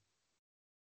game.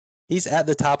 He's at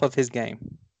the top of his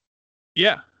game.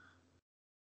 Yeah.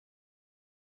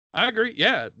 I agree.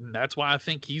 Yeah, that's why I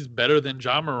think he's better than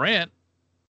Ja Morant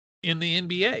in the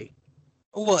NBA.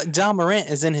 Well, Ja Morant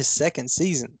is in his second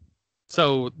season.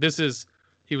 So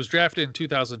he was drafted in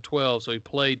 2012, so he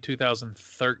played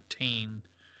 2013.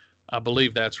 I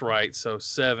believe that's right. So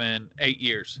 8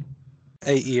 years.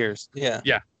 8 years. Yeah.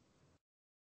 Yeah.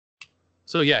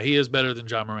 So yeah, he is better than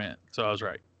John Morant. So I was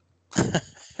right.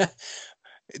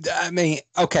 I mean,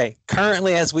 okay,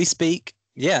 currently as we speak,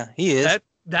 yeah, he is.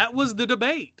 That was the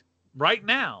debate right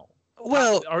now.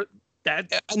 Well,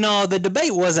 no, the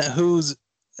debate wasn't who's.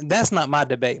 That's not my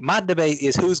debate. My debate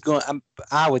is who's going.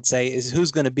 I would say is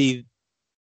who's going to be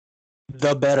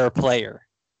the better player.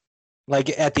 Like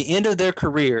at the end of their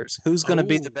careers, who's going to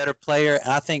be the better player?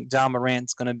 And I think John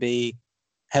Morant's going to be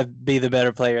the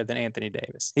better player than Anthony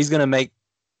Davis. He's going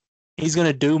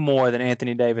to do more than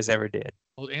Anthony Davis ever did.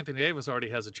 Well, Anthony Davis already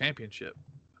has a championship.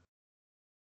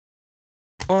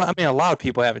 Well, I mean, a lot of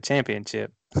people have a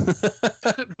championship.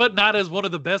 But not as one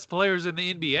of the best players in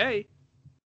the NBA.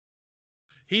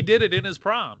 He did it in his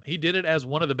prime. He did it as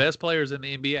one of the best players in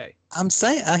the NBA. I'm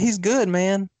saying he's good,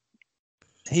 man.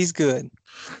 He's good.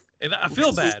 And I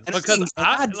feel bad because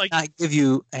I did not give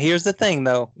you. Here's the thing,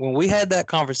 though. When we had that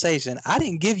conversation, I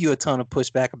didn't give you a ton of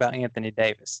pushback about Anthony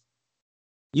Davis.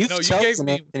 You chosen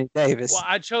Anthony Davis. Well,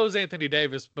 I chose Anthony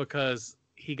Davis because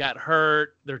he got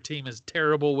hurt. Their team is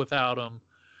terrible without him.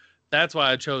 That's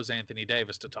why I chose Anthony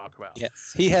Davis to talk about.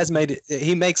 Yes, he has made it.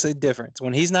 He makes a difference.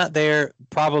 When he's not there,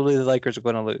 probably the Lakers are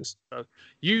going to lose.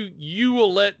 You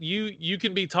will let you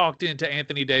can be talked into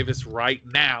Anthony Davis right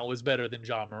now is better than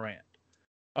John Morant.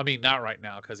 I mean, not right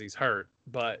now because he's hurt,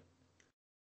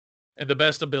 and the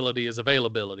best ability is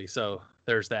availability. So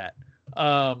there's that.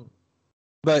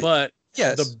 But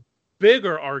yes, the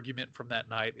bigger argument from that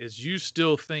night is you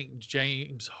still think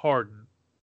James Harden.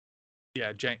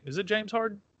 Yeah, is it James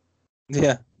Harden?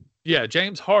 Yeah. Yeah,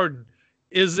 James Harden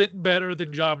isn't better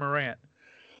than John Morant.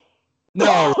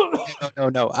 No.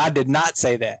 I did not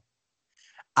say that.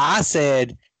 I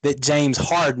said that James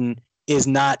Harden is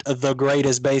not the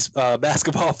greatest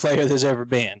basketball player there's ever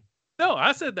been. No,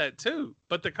 I said that too.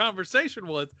 But the conversation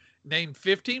was name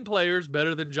 15 players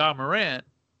better than John Morant.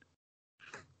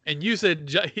 And you said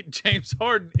James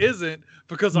Harden isn't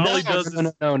because all he does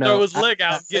is throw his leg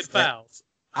out and get fouls.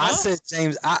 I said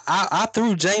James. I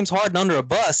threw James Harden under a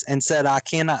bus and said I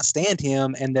cannot stand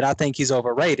him and that I think he's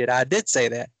overrated. I did say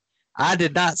that. I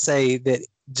did not say that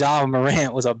John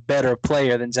Morant was a better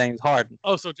player than James Harden.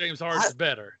 Oh, so James Harden's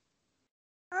better.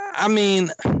 I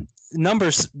mean,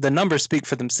 the numbers speak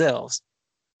for themselves.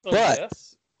 Oh, but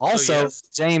yes. also,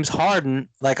 James Harden,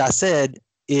 like I said,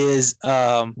 is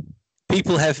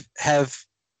people have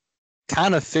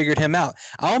kind of figured him out.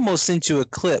 I almost sent you a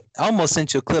clip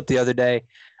the other day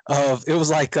of it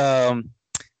was like I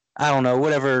don't know,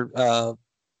 whatever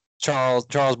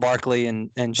Charles Barkley and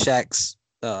Shaq's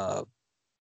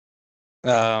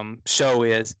show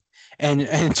is,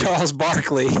 and Charles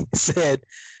Barkley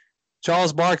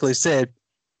said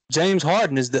James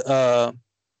Harden is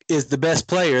the best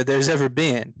player there's ever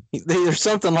been. There's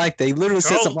something like that. He literally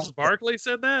said something. Charles Barkley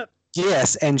said that?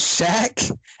 Yes, and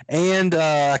Shaq and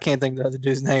I can't think of the other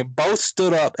dude's name. Both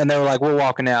stood up and they were like, "We're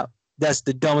walking out." That's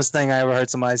the dumbest thing I ever heard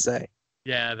somebody say.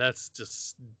 Yeah, that's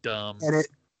just dumb.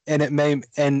 And it made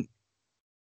and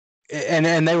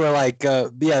they were like,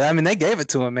 "Yeah." I mean, they gave it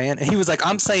to him, man. And he was like,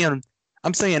 "I'm saying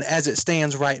as it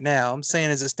stands right now. I'm saying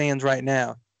as it stands right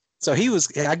now." So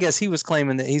I guess he was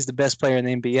claiming that he's the best player in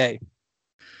the NBA.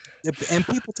 And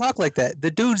people talk like that.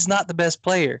 The dude's not the best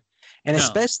player. And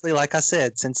especially, like I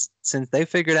said, since they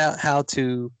figured out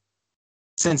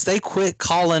since they quit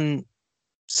calling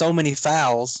so many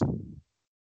fouls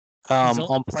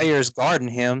on players guarding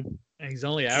him. And he's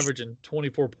only averaging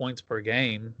 24 points per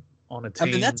game on a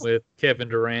team with Kevin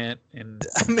Durant and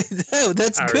I mean, no,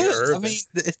 that's Kyrie good. Irving. I mean,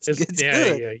 it's good.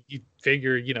 Yeah. You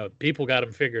figure, people got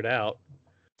him figured out.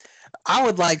 I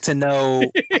would like to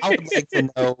know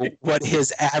what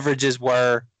his averages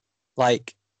were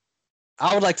like.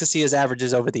 I would like to see his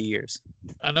averages over the years.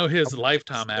 I know his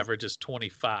lifetime average is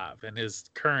 25, and his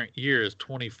current year is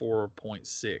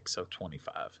 24.6, so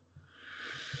 25.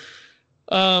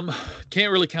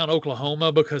 Can't really count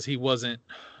Oklahoma because he wasn't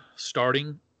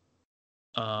starting,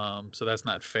 so that's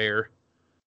not fair.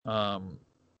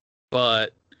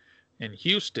 But in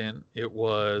Houston, it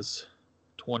was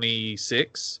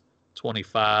 26,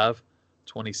 25,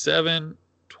 27,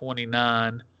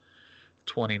 29,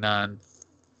 29,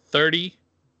 30,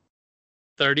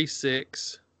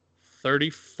 36,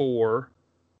 34,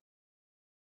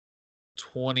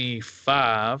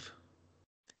 25,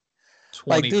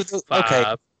 25.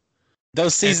 Okay.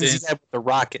 Those seasons he had with the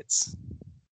Rockets.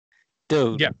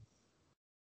 Dude. Yeah.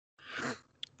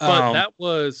 But that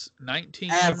was 19.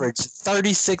 Average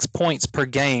 36 points per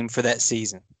game for that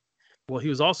season. Well, he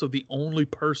was also the only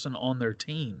person on their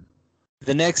team.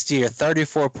 The next year,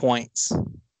 34 points.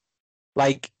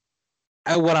 Like,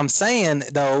 what I'm saying,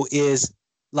 though, is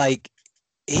like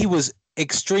he was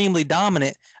extremely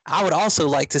dominant. I would also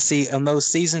like to see in those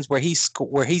seasons where he's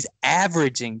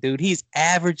averaging, dude. He's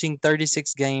averaging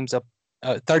 36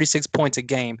 points a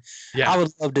game. Yeah. I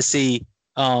would love to see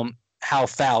how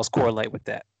fouls correlate with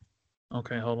that.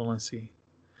 Okay, hold on. Let's see.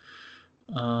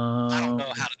 I don't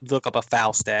know how to look up a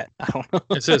foul stat. I don't know.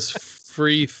 It says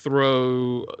free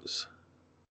throws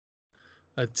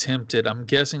attempted. I'm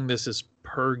guessing this is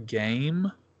per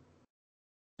game.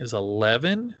 Is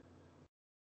 11?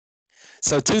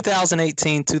 So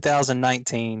 2018,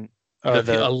 2019 are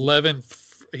the 11.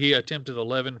 He attempted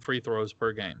 11 free throws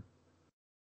per game.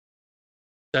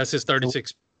 That's his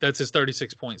 36. That's his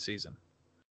 36-point season.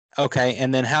 Okay,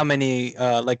 and then how many?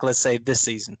 Like, let's say this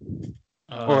season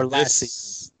or last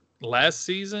season. Last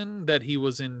season that he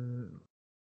was in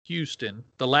Houston.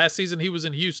 The last season he was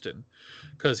in Houston,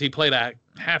 because he played a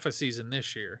half a season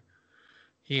this year.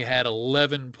 He had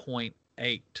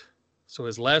 11.8. So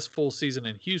his last full season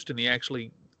in Houston, he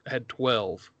actually had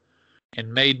 12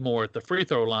 and made more at the free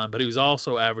throw line, but he was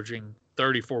also averaging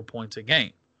 34 points a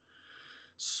game.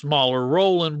 Smaller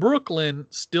role in Brooklyn,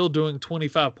 still doing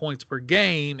 25 points per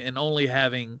game and only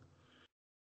having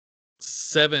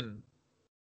 7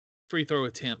 free throw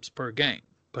attempts per game.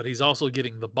 But he's also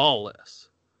getting the ball less.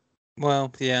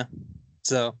 Well, yeah.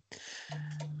 So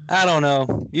I don't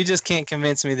know. You just can't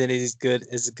convince me that he's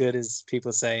as good as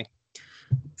people say.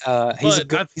 He's a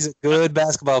good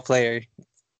basketball player.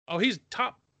 Oh, he's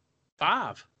top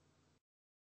 5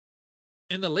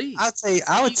 in the league.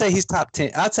 I would say he's top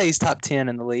 10. I'd say he's top 10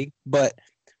 in the league. But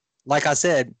like I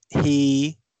said,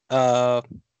 he not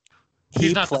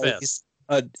the best.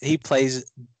 He plays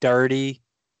dirty,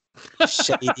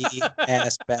 shady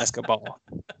ass basketball.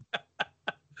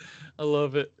 I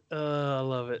love it.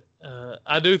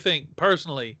 I do think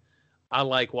personally, I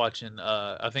like watching.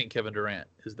 I think Kevin Durant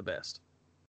is the best.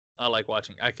 I like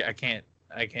watching. I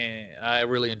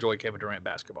really enjoy Kevin Durant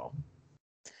basketball.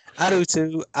 I do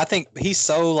too. I think he's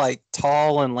so like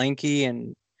tall and lanky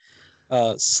and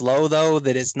slow though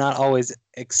that it's not always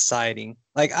exciting.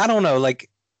 Like I don't know. Like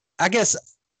I guess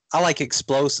I like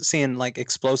seeing like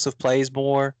explosive plays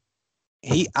more.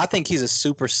 I think he's a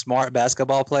super smart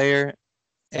basketball player,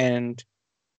 and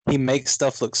he makes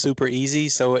stuff look super easy,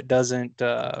 so it doesn't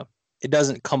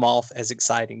come off as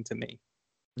exciting to me.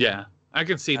 Yeah, I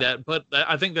can see that, but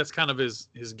I think that's kind of his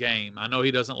game. I know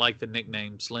he doesn't like the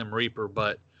nickname Slim Reaper,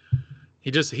 but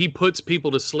he puts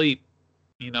people to sleep.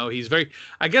 You know, he's very.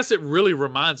 I guess it really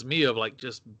reminds me of like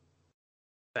just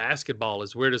basketball.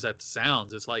 As weird as that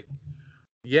sounds, it's like,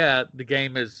 yeah, the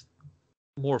game is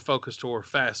more focused toward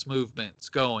fast movements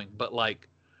going, but like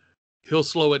he'll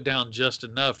slow it down just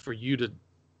enough for you to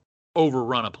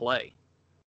overrun a play.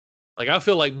 Like I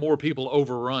feel like more people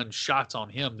overrun shots on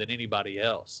him than anybody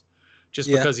else, just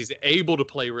because he's able to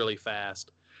play really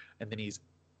fast, and then he's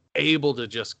able to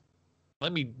just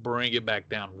let me bring it back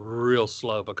down real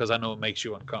slow because I know it makes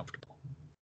you uncomfortable.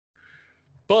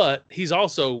 But he's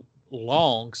also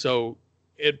long, so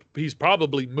he's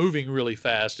probably moving really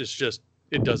fast. It's just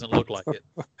it doesn't look like it.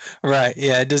 Right.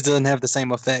 Yeah, it just doesn't have the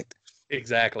same effect.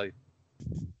 Exactly.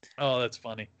 Oh, that's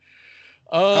funny.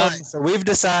 All right, so we've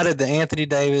decided that Anthony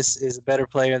Davis is a better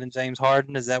player than James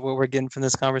Harden. Is that what we're getting from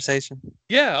this conversation?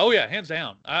 Yeah. Oh, yeah. Hands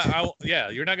down. Yeah.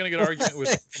 You're not going to get an argument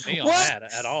with me on that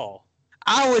at all.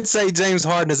 I would say James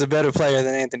Harden is a better player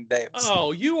than Anthony Davis.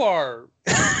 Oh, you are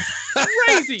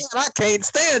crazy. I can't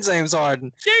stand James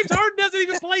Harden. James Harden doesn't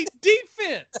even play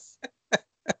defense.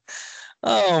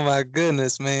 Oh my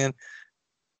goodness, man.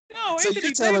 No, so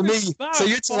you're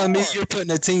telling me you're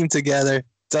putting a team together.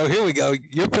 So here we go.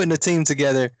 You're putting a team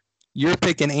together. You're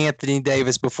picking Anthony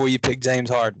Davis before you pick James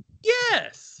Harden.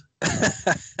 Yes.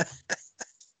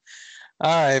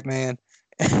 All right, man.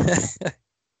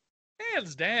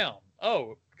 Hands down.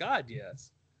 Oh, God, yes.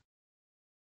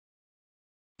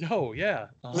 Oh, yeah.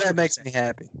 100%. That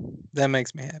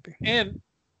makes me happy. And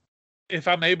if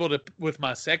I'm able to, with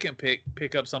my second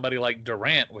pick up somebody like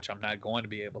Durant, which I'm not going to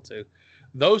be able to,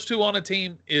 those two on a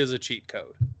team is a cheat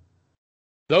code.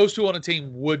 Those two on a team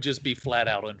would just be flat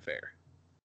out unfair.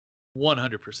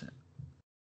 100%.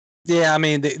 Yeah, I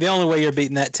mean, the only way you're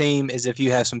beating that team is if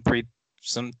you have some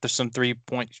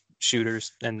 3-point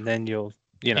shooters, and then you'll.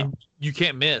 And you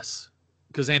can't miss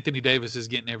because Anthony Davis is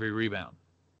getting every rebound.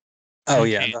 Oh,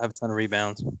 yeah. They'll have a ton of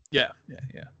rebounds. Yeah.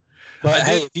 But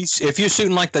hey, if you're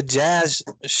shooting like the Jazz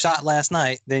shot last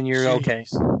night, then you're okay.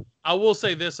 I will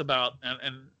say this about,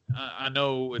 and I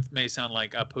know it may sound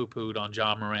like I poo-pooed on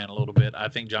Ja Morant a little bit. I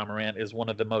think Ja Morant is one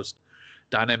of the most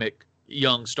dynamic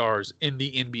young stars in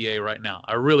the NBA right now.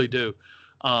 I really do.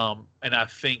 And I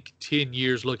think 10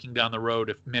 years looking down the road,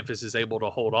 if Memphis is able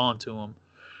to hold on to him,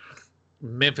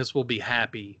 Memphis will be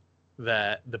happy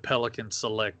that the Pelicans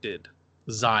selected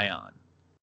Zion,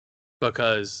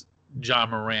 because Ja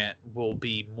Morant will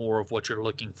be more of what you're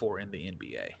looking for in the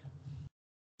NBA.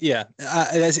 Yeah,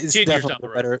 it's 10 years down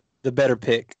definitely the better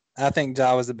pick. I think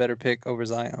Ja was the better pick over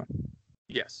Zion.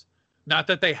 Yes. Not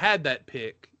that they had that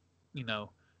pick, you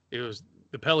know, it was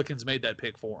the Pelicans made that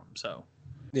pick for him. So,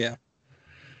 yeah.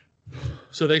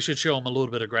 So they should show him a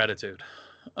little bit of gratitude.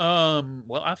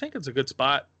 Well, I think it's a good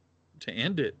spot to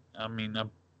end it. I mean, I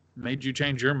made you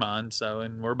change your mind. So,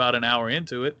 and we're about an hour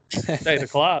into it. It's 8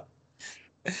 o'clock.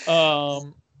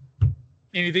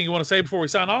 Anything you want to say before we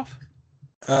sign off?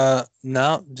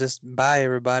 No, just bye,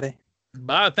 everybody.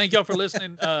 Bye. Thank y'all for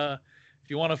listening. If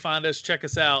you want to find us, check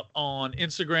us out on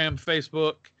Instagram,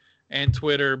 Facebook, and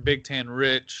Twitter, Big Ten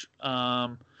Rich.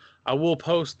 I will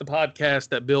post the podcast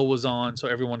that Bill was on so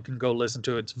everyone can go listen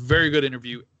to it. It's a very good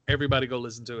interview. Everybody go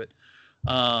listen to it.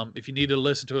 If you need to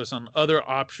listen to us on other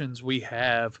options, we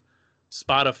have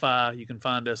Spotify. You can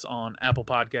find us on Apple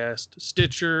Podcast,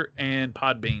 Stitcher, and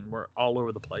Podbean. We're all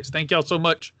over the place. Thank y'all so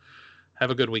much.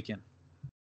 Have a good weekend.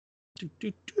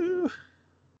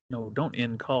 No, don't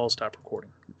end call. Stop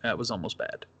recording. That was almost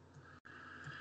bad.